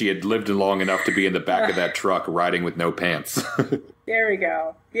that she had lived long enough to be in the back of that truck riding with no pants. There we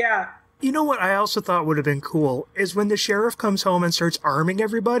go. Yeah. You know what I also thought would have been cool is when the sheriff comes home and starts arming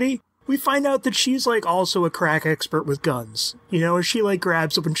everybody, we find out that she's also a crack expert with guns. She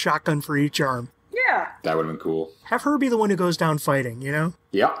grabs up a shotgun for each arm. Yeah. That would have been cool. Have her be the one who goes down fighting,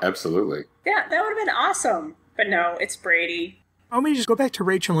 Yeah, absolutely. Yeah, that would have been awesome. But no, it's Brady. Let me just go back to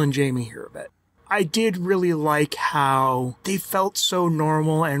Rachel and Jamie here a bit. I did really like how they felt so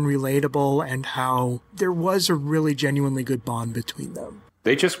normal and relatable and how there was a really genuinely good bond between them.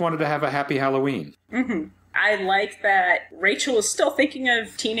 They just wanted to have a happy Halloween. Mm-hmm. I like that Rachel was still thinking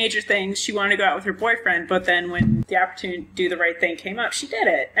of teenager things. She wanted to go out with her boyfriend, but then when the opportunity to do the right thing came up, she did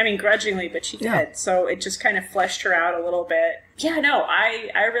it. I mean, grudgingly, but she did. So it just kind of fleshed her out a little bit. Yeah, no,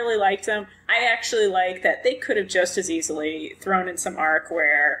 I really liked them. I actually like that they could have just as easily thrown in some arc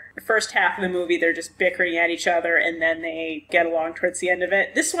where the first half of the movie, they're just bickering at each other, and then they get along towards the end of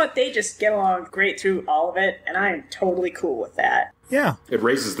it. This one, they just get along great through all of it, and I am totally cool with that. Yeah. It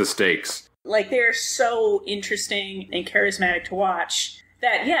raises the stakes. Like, they're so interesting and charismatic to watch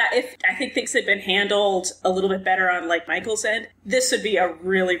that, yeah, if I think things had been handled a little bit better on, like, Michael's end, this would be a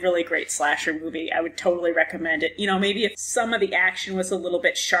really, really great slasher movie. I would totally recommend it. You know, maybe if some of the action was a little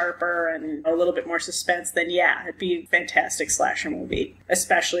bit sharper and a little bit more suspense, then yeah, it'd be a fantastic slasher movie,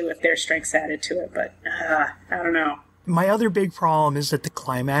 especially with their strengths added to it. But, I don't know. My other big problem is that the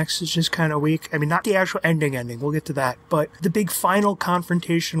climax is just kind of weak. I mean, not the actual ending, we'll get to that, but the big final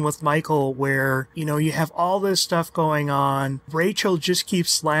confrontation with Michael where, you know, you have all this stuff going on. Rachel just keeps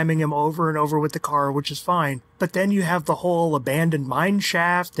slamming him over and over with the car, which is fine. But then you have the whole abandoned mine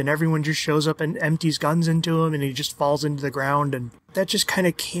shaft and everyone just shows up and empties guns into him and he just falls into the ground, and that just kind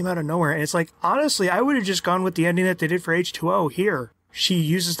of came out of nowhere. And it's like, honestly, I would have just gone with the ending that they did for H2O here. She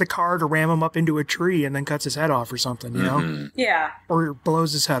uses the car to ram him up into a tree and then cuts his head off or something, you know? Mm-hmm. Yeah. Or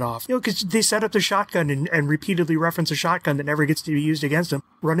blows his head off. You know, because they set up the shotgun and repeatedly reference a shotgun that never gets to be used against him.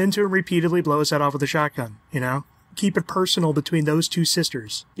 Run into him repeatedly, blow his head off with a shotgun, you know? Keep it personal between those two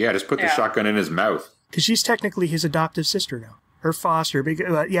sisters. Yeah, just put the shotgun in his mouth. Because she's technically his adoptive sister now. Her foster.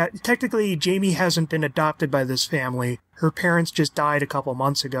 Technically, Jamie hasn't been adopted by this family. Her parents just died a couple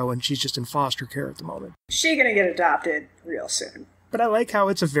months ago and she's just in foster care at the moment. She's gonna get adopted real soon. But I like how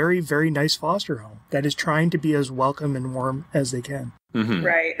it's a very, very nice foster home that is trying to be as welcome and warm as they can. Mm-hmm.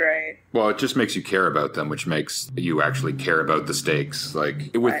 Right. Well, it just makes you care about them, which makes you actually care about the stakes.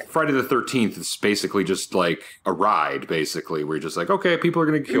 Like, with Friday the 13th, it's basically just like a ride, basically, where you're just like, okay, people are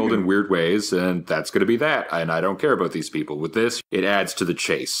going to get killed in weird ways, and that's going to be that, and I don't care about these people. With this, it adds to the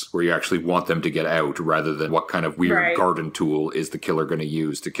chase, where you actually want them to get out, rather than what kind of weird garden tool is the killer going to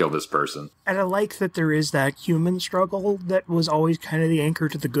use to kill this person. And I like that there is that human struggle that was always kind of the anchor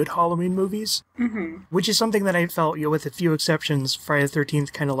to the good Halloween movies, which is something that I felt, you know, with a few exceptions, Friday the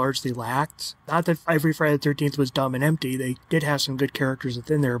 13th kind of largely lacked. Not that every Friday the 13th was dumb and empty. They did have some good characters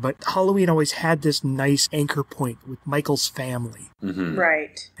within there, but Halloween always had this nice anchor point with Michael's family. Mm-hmm.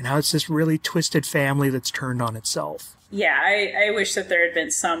 Right. And how it's this really twisted family that's turned on itself. Yeah, I wish that there had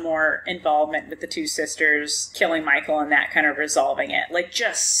been some more involvement with the two sisters killing Michael and that kind of resolving it. Like,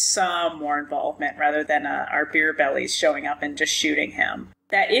 just some more involvement rather than our beer bellies showing up and just shooting him.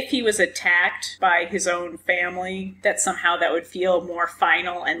 That if he was attacked by his own family, that somehow that would feel more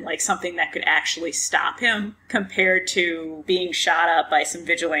final and like something that could actually stop him compared to being shot up by some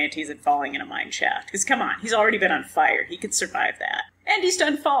vigilantes and falling in a mine shaft. Because come on, he's already been on fire. He could survive that. And he's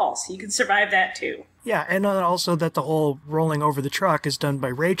done falls. He can survive that too. Yeah, and also that the whole rolling over the truck is done by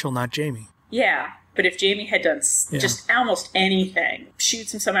Rachel, not Jamie. Yeah, but if Jamie had done just almost anything,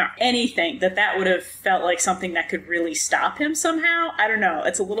 shoots him somehow, anything, that would have felt like something that could really stop him somehow. I don't know.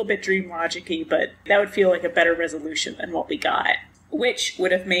 It's a little bit dream logic-y, but that would feel like a better resolution than what we got. Which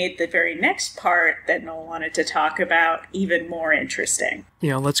would have made the very next part that Noel wanted to talk about even more interesting.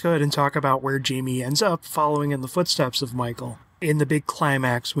 You know, let's go ahead and talk about where Jamie ends up following in the footsteps of Michael. In the big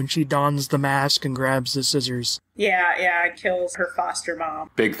climax, when she dons the mask and grabs the scissors. Yeah, kills her foster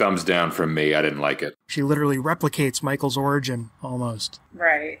mom. Big thumbs down from me. I didn't like it. She literally replicates Michael's origin, almost.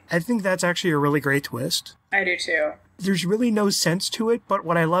 Right. I think that's actually a really great twist. I do too. There's really no sense to it, but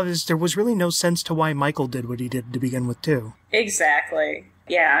what I love is there was really no sense to why Michael did what he did to begin with, too. Exactly.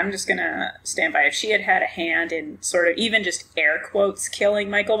 Yeah, I'm just gonna stand by. If she had had a hand in sort of even just air quotes killing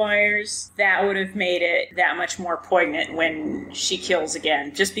Michael Myers, that would have made it that much more poignant when she kills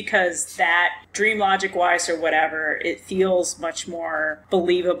again. Just because that, dream logic wise or whatever, it feels much more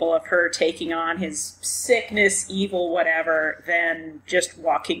believable of her taking on his sickness, evil, whatever, than just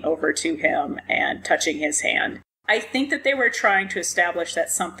walking over to him and touching his hand. I think that they were trying to establish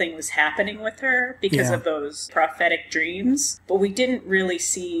that something was happening with her because of those prophetic dreams, but we didn't really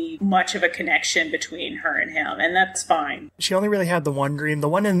see much of a connection between her and him, and that's fine. She only really had the one dream. The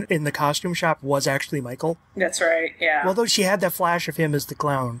one in the costume shop was actually Michael. That's right, yeah. Although she had that flash of him as the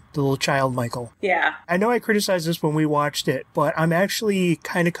clown, the little child Michael. Yeah. I know I criticized this when we watched it, but I'm actually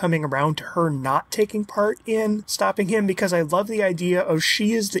kind of coming around to her not taking part in stopping him because I love the idea of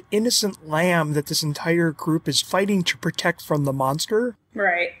she is the innocent lamb that this entire group is fighting fighting to protect from the monster,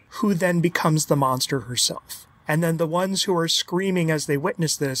 Right. who then becomes the monster herself. And then the ones who are screaming as they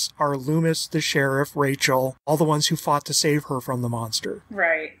witness this are Loomis, the sheriff, Rachel, all the ones who fought to save her from the monster.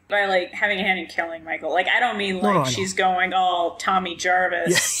 Right. By, like, having a hand in killing Michael. Like, I don't mean, like, No. she's going all Tommy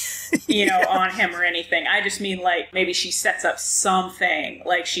Jarvis, on him or anything. I just mean, like, maybe she sets up something,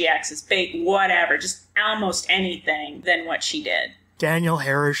 like she acts as bait, whatever, just almost anything than what she did. Danielle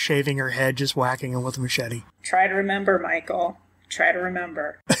Harris shaving her head, just whacking him with a machete. Try to remember, Michael. Try to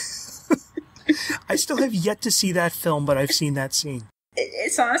remember. I still have yet to see that film, but I've seen that scene.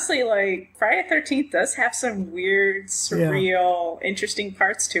 It's honestly like Friday the 13th does have some weird, surreal, interesting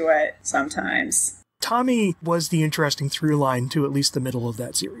parts to it sometimes. Tommy was the interesting through line to at least the middle of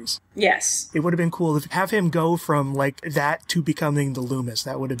that series. Yes. It would have been cool to have him go from like that to becoming the Loomis.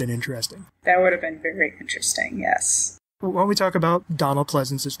 That would have been interesting. That would have been very interesting, yes. Why don't we talk about Donald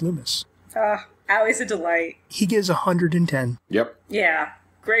Pleasance's Loomis? Always a delight. He gives 110. Yep. Yeah.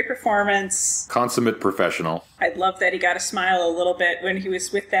 Great performance. Consummate professional. I love that he got to smile a little bit when he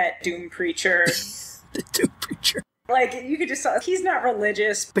was with that Doom Preacher. The Doom Preacher. Like, you could just tell, he's not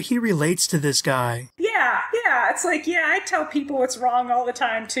religious. But he relates to this guy. Yeah. It's like, I tell people what's wrong all the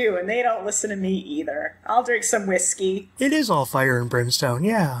time, too, and they don't listen to me either. I'll drink some whiskey. It is all fire and brimstone,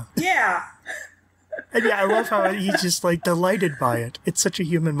 yeah. Yeah. And yeah, I love how he's just, like, delighted by it. It's such a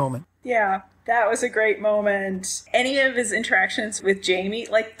human moment. Yeah. That was a great moment. Any of his interactions with Jamie,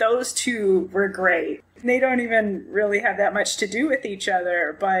 like, those two were great. They don't even really have that much to do with each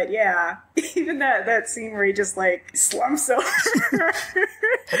other, but yeah. Even that scene where he just, like, slumps over.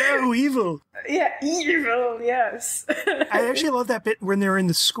 Hello, evil! Yeah, evil, yes. I actually love that bit when they're in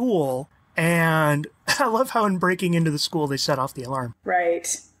the school, and I love how in breaking into the school they set off the alarm.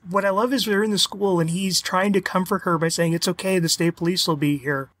 Right. What I love is they're in the school, and he's trying to comfort her by saying, it's okay, the state police will be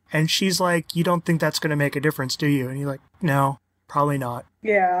here. And she's like, you don't think that's going to make a difference, do you? And he's like, no, probably not.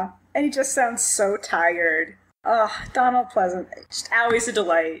 Yeah. And he just sounds so tired. Ugh, Donald Pleasant, just always a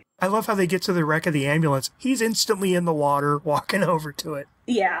delight. I love how they get to the wreck of the ambulance. He's instantly in the water, walking over to it.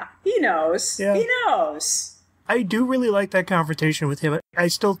 Yeah, he knows. Yeah. He knows. I do really like that confrontation with him. I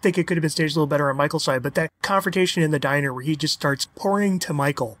still think it could have been staged a little better on Michael's side, but that confrontation in the diner where he just starts pouring to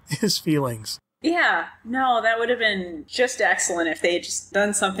Michael his feelings. Yeah, no, that would have been just excellent if they had just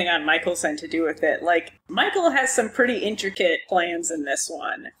done something on Michael's end to do with it. Like, Michael has some pretty intricate plans in this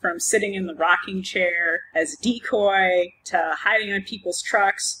one, from sitting in the rocking chair as a decoy to hiding on people's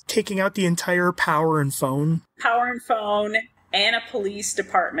trucks. Taking out the entire power and phone. Power and phone, and a police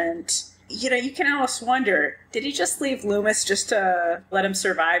department. You can almost wonder, did he just leave Loomis just to let him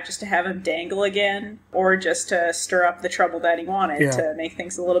survive, just to have him dangle again? Or just to stir up the trouble that he wanted, to make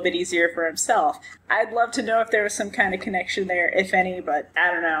things a little bit easier for himself? I'd love to know if there was some kind of connection there, if any, but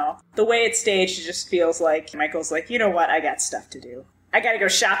I don't know. The way it's staged, it just feels like Michael's like, you know what, I got stuff to do. I gotta go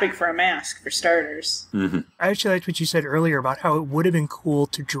shopping for a mask, for starters. Mm-hmm. I actually liked what you said earlier about how it would have been cool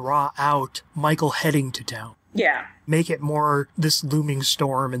to draw out Michael heading to town. Yeah. Make it more this looming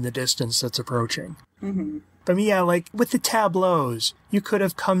storm in the distance that's approaching. Mm-hmm. But yeah, like with the tableaus, you could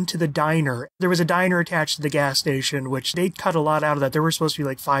have come to the diner. There was a diner attached to the gas station, which they'd cut a lot out of that. There were supposed to be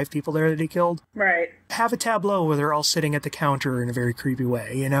like 5 people there that he killed. Right. Have a tableau where they're all sitting at the counter in a very creepy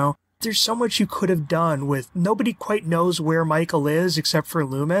way, you know? There's so much you could have done with nobody quite knows where Michael is except for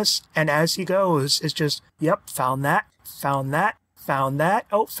Loomis. And as he goes, it's just, yep, found that, found that. Found that.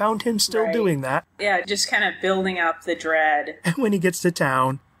 Oh, found him still doing that. Yeah, just kind of building up the dread. And when he gets to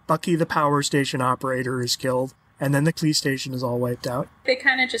town, Bucky, the power station operator, is killed. And then the police station is all wiped out. They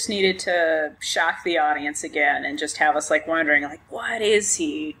kind of just needed to shock the audience again and just have us, like, wondering, like, what is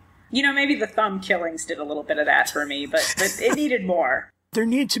he? Maybe the thumb killings did a little bit of that for me, but it needed more. There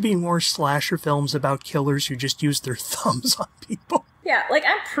need to be more slasher films about killers who just use their thumbs on people. Yeah, like,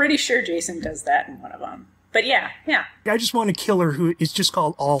 I'm pretty sure Jason does that in one of them. But yeah. I just want a killer who is just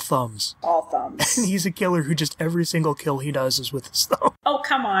called All Thumbs. All Thumbs. And he's a killer who just every single kill he does is with his thumb. Oh,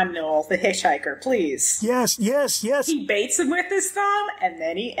 come on, Noel, the hitchhiker, please. Yes. He baits him with his thumb, and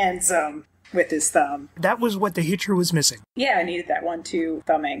then he ends him with his thumb. That was what the Hitcher was missing. Yeah, I needed that 1-2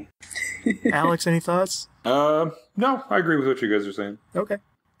 thumbing. Alex, any thoughts? No, I agree with what you guys are saying. Okay.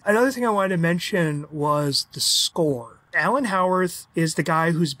 Another thing I wanted to mention was the score. Alan Howarth is the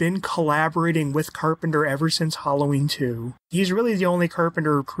guy who's been collaborating with Carpenter ever since Halloween 2. He's really the only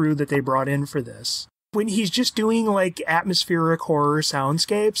Carpenter crew that they brought in for this. When he's just doing, like, atmospheric horror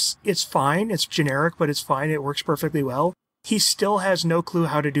soundscapes, it's fine. It's generic, but it's fine. It works perfectly well. He still has no clue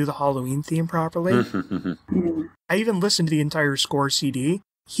how to do the Halloween theme properly. I even listened to the entire score CD.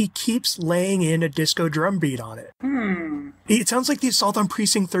 He keeps laying in a disco drum beat on it. It sounds like the Assault on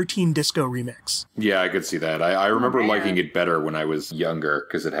Precinct 13 disco remix. Yeah, I could see that. I remember liking it better when I was younger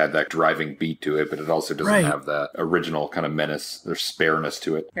because it had that driving beat to it, but it also doesn't have that original kind of menace. There's spareness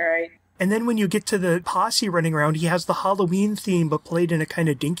to it. Right. And then when you get to the posse running around, he has the Halloween theme, but played in a kind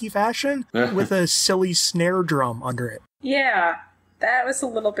of dinky fashion with a silly snare drum under it. Yeah, that was a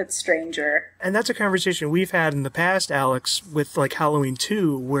little bit stranger. And that's a conversation we've had in the past, Alex, with like Halloween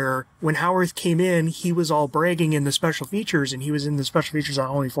 2, where when Howarth came in, he was all bragging in the special features, and he was in the special features on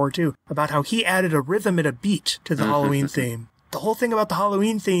Halloween 4 too, about how he added a rhythm and a beat to the Halloween theme. The whole thing about the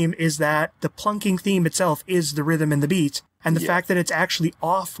Halloween theme is that the plunking theme itself is the rhythm and the beat, and the fact that it's actually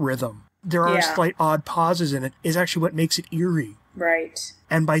off rhythm. There are slight odd pauses in it is actually what makes it eerie. Right.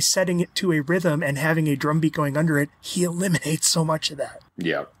 And by setting it to a rhythm and having a drum beat going under it, he eliminates so much of that.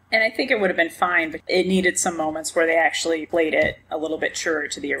 Yeah. And I think it would have been fine, but it needed some moments where they actually played it a little bit truer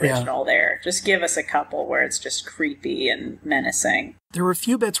to the original there. Just give us a couple where it's just creepy and menacing. There were a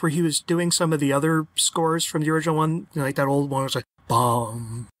few bits where he was doing some of the other scores from the original one, like that old one was like,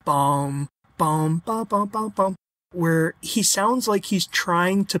 bum, bum, bum, bum, bum, bum, bum, where he sounds like he's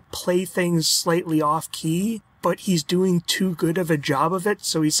trying to play things slightly off-key, but he's doing too good of a job of it,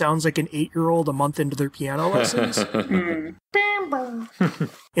 so he sounds like an 8-year-old a month into their piano lessons.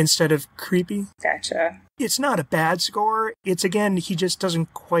 Instead of creepy. Gotcha. It's not a bad score. It's, again, he just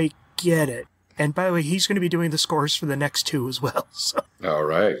doesn't quite get it. And by the way, he's going to be doing the scores for the next 2 as well. So. All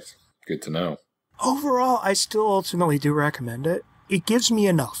right. Good to know. Overall, I still ultimately do recommend it. It gives me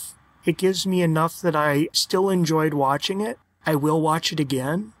enough. It gives me enough that I still enjoyed watching it. I will watch it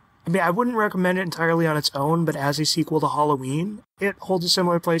again. I mean, I wouldn't recommend it entirely on its own, but as a sequel to Halloween, it holds a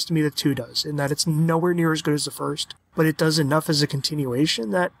similar place to me that 2 does, in that it's nowhere near as good as the first, but it does enough as a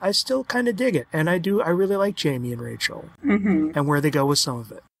continuation that I still kind of dig it, and I really like Jamie and Rachel, and where they go with some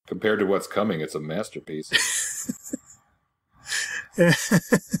of it. Compared to what's coming, it's a masterpiece.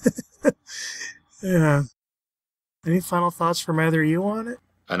 Yeah. Any final thoughts from either of you on it?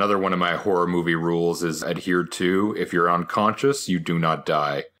 Another one of my horror movie rules is adhered to. If you're unconscious, you do not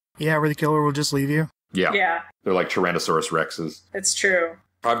die. Yeah, where the killer will just leave you. Yeah. They're like Tyrannosaurus Rexes. It's true.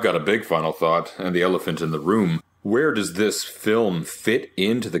 I've got a big final thought, and the elephant in the room. Where does this film fit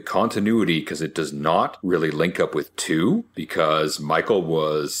into the continuity? Because it does not really link up with 2, because Michael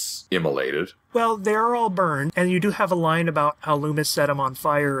was immolated. Well, they're all burned, and you do have a line about how Loomis set him on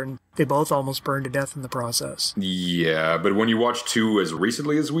fire, and they both almost burned to death in the process. Yeah, but when you watch 2 as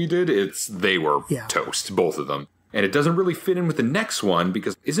recently as we did, they were toast, both of them. And it doesn't really fit in with the next one,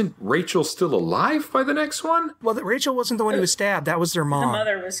 because isn't Rachel still alive by the next one? Well, Rachel wasn't the one who was stabbed. That was their mom. The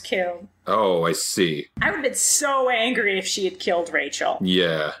mother was killed. Oh, I see. I would have been so angry if she had killed Rachel.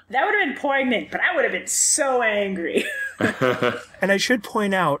 Yeah. That would have been poignant, but I would have been so angry. And I should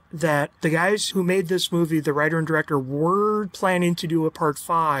point out that the guys who made this movie, the writer and director, were planning to do a part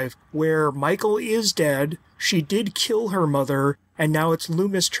 5 where Michael is dead, she did kill her mother, and now it's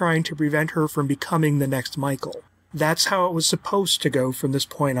Loomis trying to prevent her from becoming the next Michael. That's how it was supposed to go from this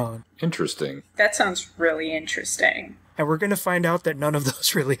point on. Interesting. That sounds really interesting. And we're going to find out that none of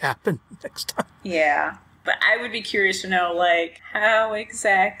those really happened next time. Yeah. But I would be curious to know, like, how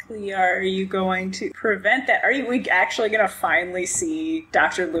exactly are you going to prevent that? Are we actually going to finally see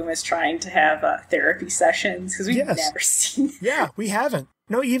Dr. Loomis trying to have therapy sessions? Because we've never seen that. Yeah, we haven't.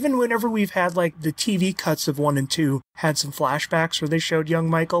 No, even whenever we've had, like, the TV cuts of 1 and 2 had some flashbacks where they showed young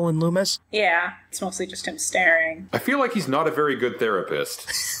Michael and Loomis. Yeah, it's mostly just him staring. I feel like he's not a very good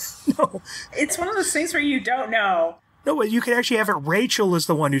therapist. No. It's one of those things where you don't know. No, you could actually have it. Rachel is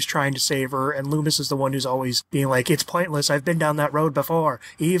the one who's trying to save her, and Loomis is the one who's always being like, it's pointless. I've been down that road before.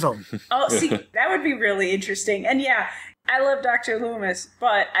 Evil. Oh, see, that would be really interesting. And yeah, I love Dr. Loomis,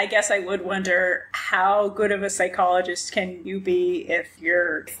 but I guess I would wonder how good of a psychologist can you be if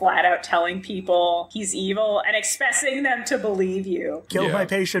you're flat out telling people he's evil and expecting them to believe you. Kill my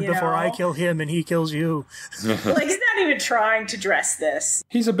patient before I kill him and he kills you. Like, he's not even trying to dress this.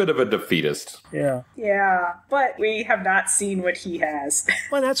 He's a bit of a defeatist. Yeah. Yeah, but we have not seen what he has.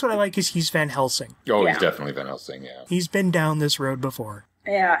 Well, that's what I like is he's Van Helsing. Oh, he's definitely Van Helsing, yeah. He's been down this road before.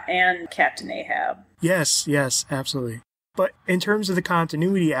 Yeah, and Captain Ahab. Yes, absolutely. But in terms of the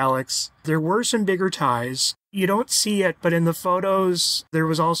continuity, Alex, there were some bigger ties. You don't see it, but in the photos, there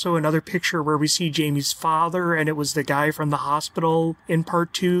was also another picture where we see Jamie's father, and it was the guy from the hospital in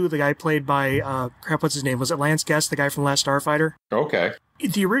part 2, the guy played by, what's his name? Was it Lance Guest, the guy from Last Starfighter? Okay.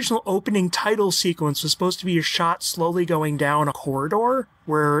 The original opening title sequence was supposed to be a shot slowly going down a corridor,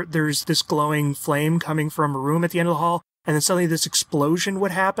 where there's this glowing flame coming from a room at the end of the hall, and then suddenly this explosion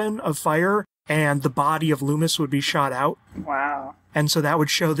would happen of fire, and the body of Loomis would be shot out. Wow. And so that would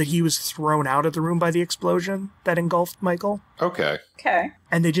show that he was thrown out of the room by the explosion that engulfed Michael. Okay. Okay.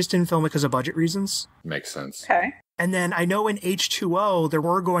 And they just didn't film it because of budget reasons. Makes sense. Okay. And then I know in H2O, there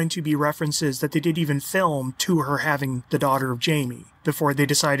were going to be references that they did even film to her having the daughter of Jamie before they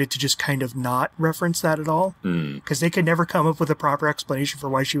decided to just kind of not reference that at all. Because they could never come up with a proper explanation for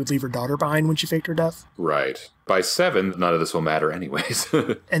why she would leave her daughter behind when she faked her death. Right. By 7, none of this will matter anyways.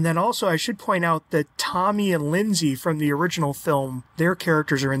 And then also, I should point out that Tommy and Lindsay from the original film, their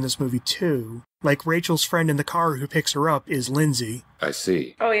characters are in this movie too. Like Rachel's friend in the car who picks her up is Lindsay. I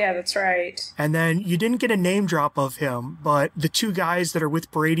see. Oh, yeah, that's right. And then you didn't get a name drop of him, but the two guys that are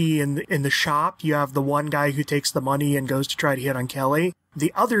with Brady in the shop, you have the one guy who takes the money and goes to try to hit on Kelly.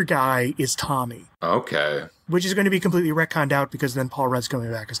 The other guy is Tommy. Okay. Which is going to be completely retconned out because then Paul Rudd's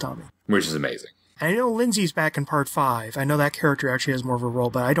coming back as Tommy. Which is amazing. I know Lindsay's back in part 5. I know that character actually has more of a role,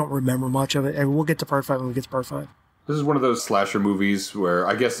 but I don't remember much of it. And we'll get to part 5 when we get to part 5. This is one of those slasher movies where,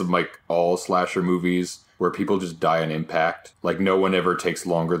 I guess like all slasher movies, where people just die on impact. Like no one ever takes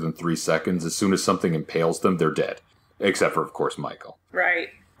longer than 3 seconds. As soon as something impales them, they're dead. Except for, of course, Michael. Right.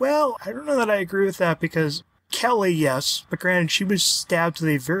 Well, I don't know that I agree with that because Kelly, yes, but granted, she was stabbed with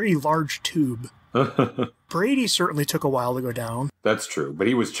a very large tube. Brady certainly took a while to go down. That's true, but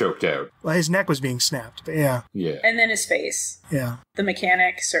he was choked out. Well, his neck was being snapped, but yeah. Yeah. And then his face. Yeah. The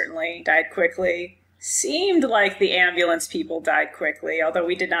mechanic certainly died quickly. Seemed like the ambulance people died quickly, although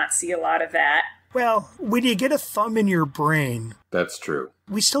we did not see a lot of that. Well, when you get a thumb in your brain, That's true.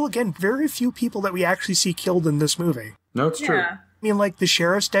 we still, again, very few people that we actually see killed in this movie. No, it's true. Yeah, I mean, like the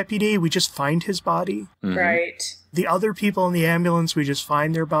sheriff's deputy, we just find his body. right. The other people in the ambulance, we just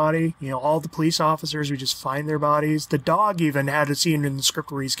find their body. You know, all the police officers, we just find their bodies. The dog even had a scene in the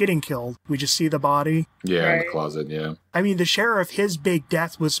script where he's getting killed. We just see the body. Yeah, in Right. the closet, yeah. I mean, the sheriff, his big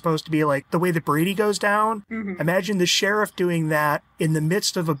death was supposed to be like the way that Brady goes down. Imagine the sheriff doing that in the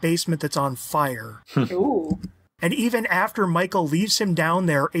midst of a basement that's on fire. Ooh. And even after Michael leaves him down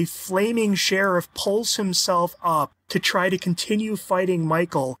there, a flaming sheriff pulls himself up to try to continue fighting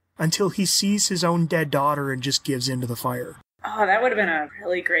Michael until he sees his own dead daughter and just gives into the fire. Oh, that would have been a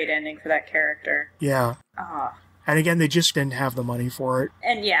really great ending for that character. Yeah. Ah. And again, they just didn't have the money for it.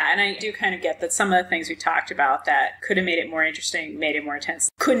 And yeah, and I do kind of get that some of the things we talked about that could have made it more interesting, made it more intense,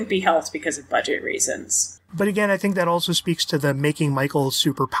 couldn't be helped because of budget reasons. But again, I think that also speaks to the making Michael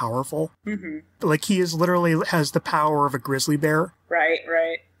super powerful. Like, he is literally has the power of a grizzly bear. Right,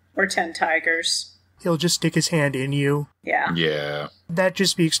 right. Or 10 tigers. He'll just stick his hand in you. Yeah. Yeah. That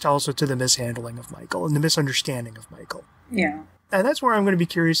just speaks also to the mishandling of Michael and the misunderstanding of Michael. Yeah. And that's where I'm going to be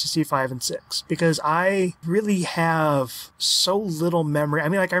curious to see 5 and 6, because I really have so little memory. I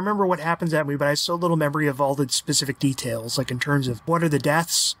mean, like, I remember what happens at me, but I have so little memory of all the specific details, like in terms of what are the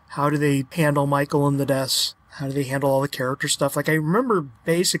deaths, how do they handle Michael and the deaths, how do they handle all the character stuff. Like, I remember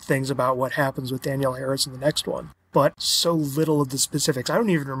basic things about what happens with Danielle Harris in the next one, but so little of the specifics. I don't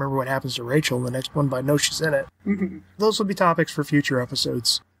even remember what happens to Rachel in the next one, but I know she's in it. Those will be topics for future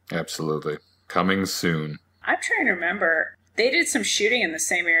episodes. Absolutely. Coming soon. I'm trying to remember. They did some shooting in the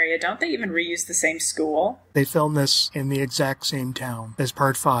same area. Don't they even reuse the same school? They filmed this in the exact same town as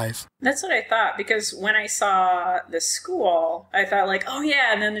part 5. That's what I thought, because when I saw the school, I thought like, oh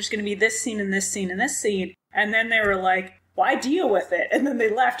yeah, and then there's going to be this scene and this scene and this scene. And then they were like, why deal with it? And then they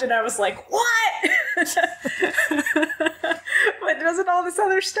left and I was like, what? But doesn't all this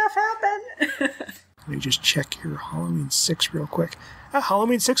other stuff happen? Let me just check here Halloween 6 real quick.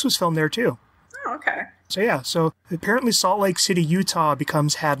 Halloween 6 was filmed there too. Oh, okay. So yeah, so apparently Salt Lake City, Utah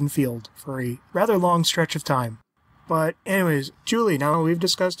becomes Haddonfield for a rather long stretch of time. But anyways, Julie, now that we've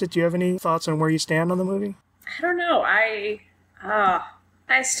discussed it, do you have any thoughts on where you stand on the movie? I don't know. I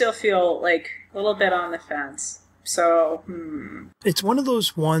still feel like a little bit on the fence. So, It's one of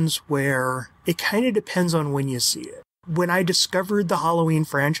those ones where it kind of depends on when you see it. When I discovered the Halloween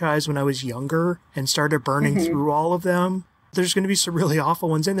franchise when I was younger and started burning through all of them, there's going to be some really awful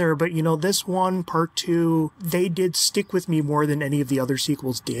ones in there, but you know, this one, part 2, they did stick with me more than any of the other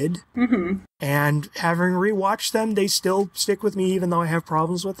sequels did. And having rewatched them, they still stick with me even though I have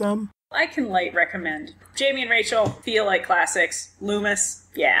problems with them. I can light recommend. Jamie and Rachel feel like classics. Loomis,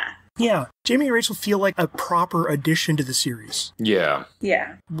 yeah. Yeah, Jamie and Rachel feel like a proper addition to the series. Yeah.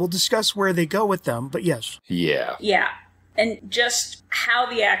 Yeah. We'll discuss where they go with them, but yes. Yeah. Yeah. And just how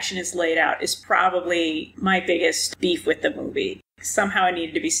the action is laid out is probably my biggest beef with the movie. Somehow it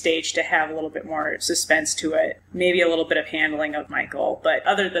needed to be staged to have a little bit more suspense to it. Maybe a little bit of handling of Michael. But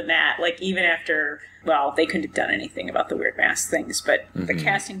other than that, like even after, well, they couldn't have done anything about the weird mask things. But the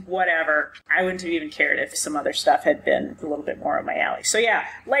casting, whatever, I wouldn't have even cared if some other stuff had been a little bit more up my alley. So yeah,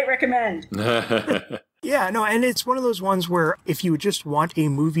 light recommend. Yeah, no, and it's one of those ones where if you just want a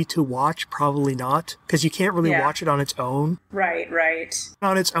movie to watch, probably not, because you can't really watch it on its own. Right.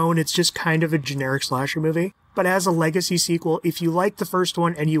 On its own, it's just kind of a generic slasher movie. But as a legacy sequel, if you like the first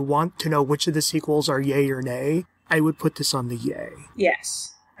one and you want to know which of the sequels are yay or nay, I would put this on the yay.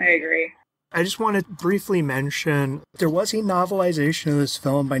 Yes, I agree. I just want to briefly mention, there was a novelization of this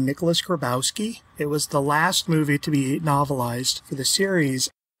film by Nicholas Grabowski. It was the last movie to be novelized for the series.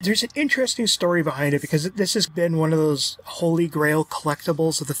 There's an interesting story behind it because this has been one of those holy grail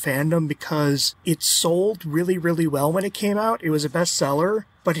collectibles of the fandom because it sold really, really well when it came out. It was a bestseller,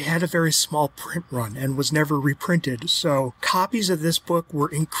 but it had a very small print run and was never reprinted. So copies of this book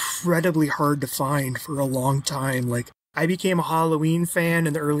were incredibly hard to find for a long time. Like, I became a Halloween fan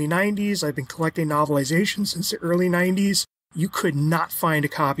in the early 90s. I've been collecting novelizations since the early 90s. You could not find a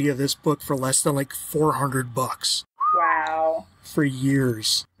copy of this book for less than like $400. Wow. For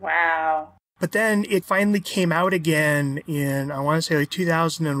years. Wow. But then it finally came out again in, I want to say like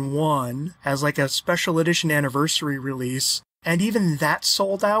 2001 as like a special edition anniversary release. And even that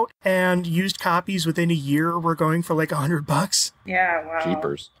sold out, and used copies within a year were going for like $100. Yeah, wow.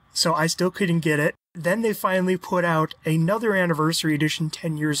 Jeepers. So I still couldn't get it. Then they finally put out another anniversary edition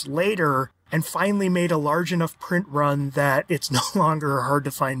 10 years later and finally made a large enough print run that it's no longer a hard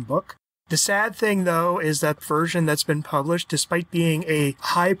to find book. The sad thing, though, is that version that's been published, despite being a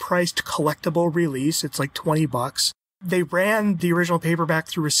high-priced collectible release, it's like $20, they ran the original paperback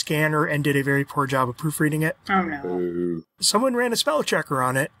through a scanner and did a very poor job of proofreading it. Oh, no. Someone ran a spell checker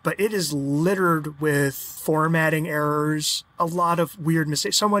on it, but it is littered with formatting errors, a lot of weird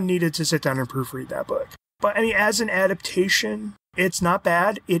mistakes. Someone needed to sit down and proofread that book. But, I mean, as an adaptation, it's not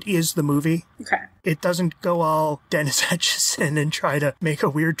bad. It is the movie. Okay. It doesn't go all Dennis Hutchison and try to make a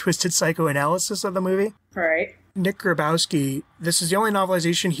weird, twisted psychoanalysis of the movie. Right. Nick Grabowski, this is the only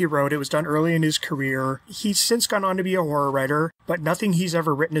novelization he wrote. It was done early in his career. He's since gone on to be a horror writer, but nothing he's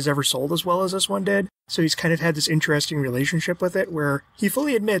ever written has ever sold as well as this one did. So he's kind of had this interesting relationship with it where he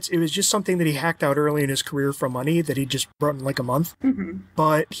fully admits it was just something that he hacked out early in his career for money that he just wrote in like a month. Mm-hmm.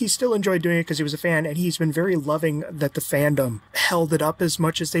 But he still enjoyed doing it because he was a fan, and he's been very loving that the fandom held it up as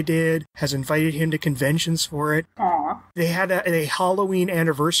much as they did, has invited him to conventions for it. Aw. They had a Halloween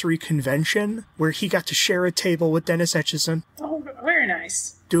anniversary convention where he got to share a table with Dennis Hutchison. Oh, very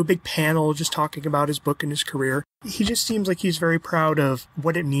nice. Do a big panel just talking about his book and his career. He just seems like he's very proud of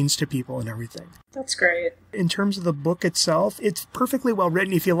what it means to people and everything. That's great. In terms of the book itself, it's perfectly well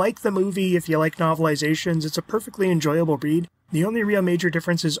written. If you like the movie, if you like novelizations, it's a perfectly enjoyable read. The only real major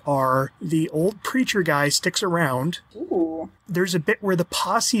differences are the old preacher guy sticks around. Ooh. There's a bit where the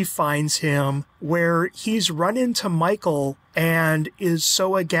posse finds him where he's run into Michael and is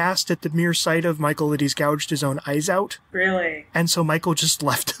so aghast at the mere sight of Michael that he's gouged his own eyes out. Really? And so Michael just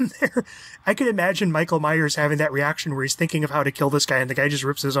left him there. I can imagine Michael Myers having that reaction where he's thinking of how to kill this guy and the guy just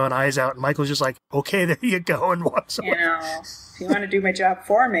rips his own eyes out and Michael's just like, okay, there you go, and walks away. You know, if you want to do my job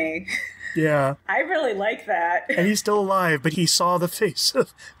for me. Yeah. I really like that. And he's still alive, but he saw the face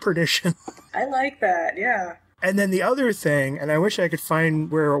of perdition. I like that, yeah. And then the other thing, and I wish I could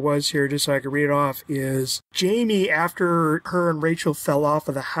find where it was here just so I could read it off, is Jamie, after her and Rachel fell off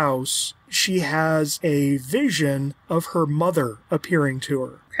of the house, she has a vision of her mother appearing to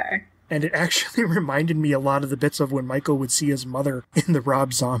her. Okay. And it actually reminded me a lot of the bits of when Michael would see his mother in the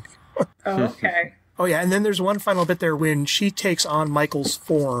Rob Zombie. Oh, okay. Oh, yeah, and then there's one final bit there when she takes on Michael's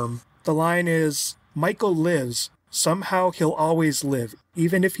form. The line is, Michael lives. Somehow he'll always live.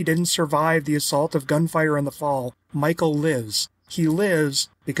 Even if he didn't survive the assault of gunfire in the fall, Michael lives. He lives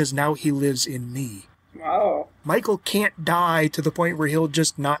because now he lives in me. Wow. Michael can't die to the point where he'll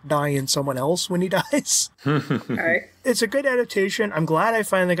just not die in someone else when he dies. Okay. It's a good adaptation. I'm glad I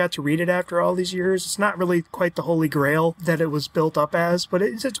finally got to read it after all these years. It's not really quite the holy grail that it was built up as, but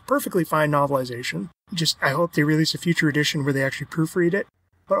it's a perfectly fine novelization. I hope they release a future edition where they actually proofread it.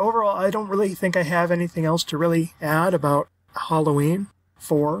 But overall, I don't really think I have anything else to really add about Halloween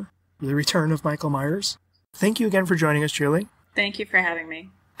 4, The Return of Michael Myers. Thank you again for joining us, Julie. Thank you for having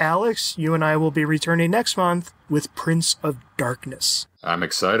me. Alex, you and I will be returning next month with Prince of Darkness. I'm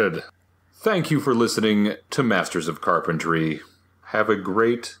excited. Thank you for listening to Masters of Carpentry. Have a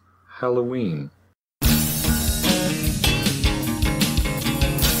great Halloween.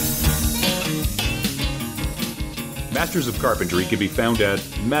 Masters of Carpentry can be found at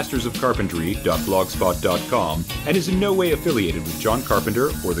mastersofcarpentry.blogspot.com and is in no way affiliated with John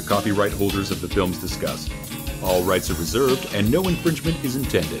Carpenter or the copyright holders of the films discussed. All rights are reserved and no infringement is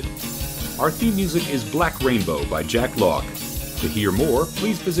intended. Our theme music is Black Rainbow by Jack Locke. To hear more,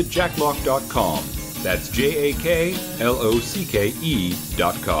 please visit jacklocke.com. That's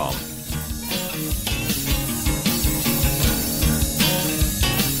JAKLOCKE.com.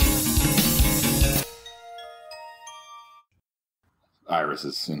 Iris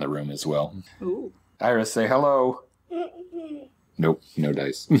is in the room as well. Ooh. Iris, say hello. Nope, no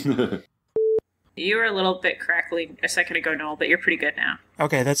dice. You were a little bit crackly a second ago, Noel, but you're pretty good now.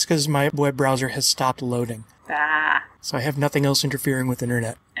 Okay, that's because my web browser has stopped loading. Ah, So I have nothing else interfering with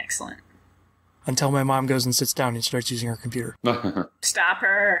internet. excellent. Until my mom goes and sits down and starts using her computer. Stop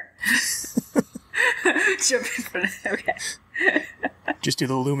her. Jump in front of okay. Just do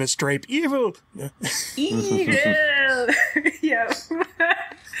the Loomis drape. Evil! Evil. Yeah.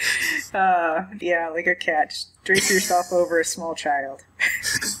 Yeah, like a cat. Just drape yourself over a small child.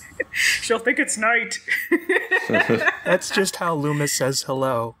 She'll think it's night. That's just how Loomis says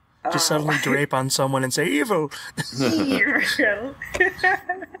hello. Just suddenly drape on someone and say, evil! Evil.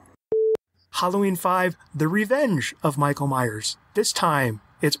 Halloween 5, The Revenge of Michael Myers. This time,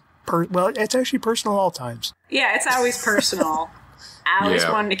 it's actually personal all times. Yeah, it's always personal. I always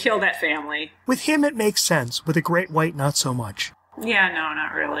wanted to kill that family. With him, it makes sense. With a great white, not so much. Yeah, no,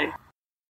 not really.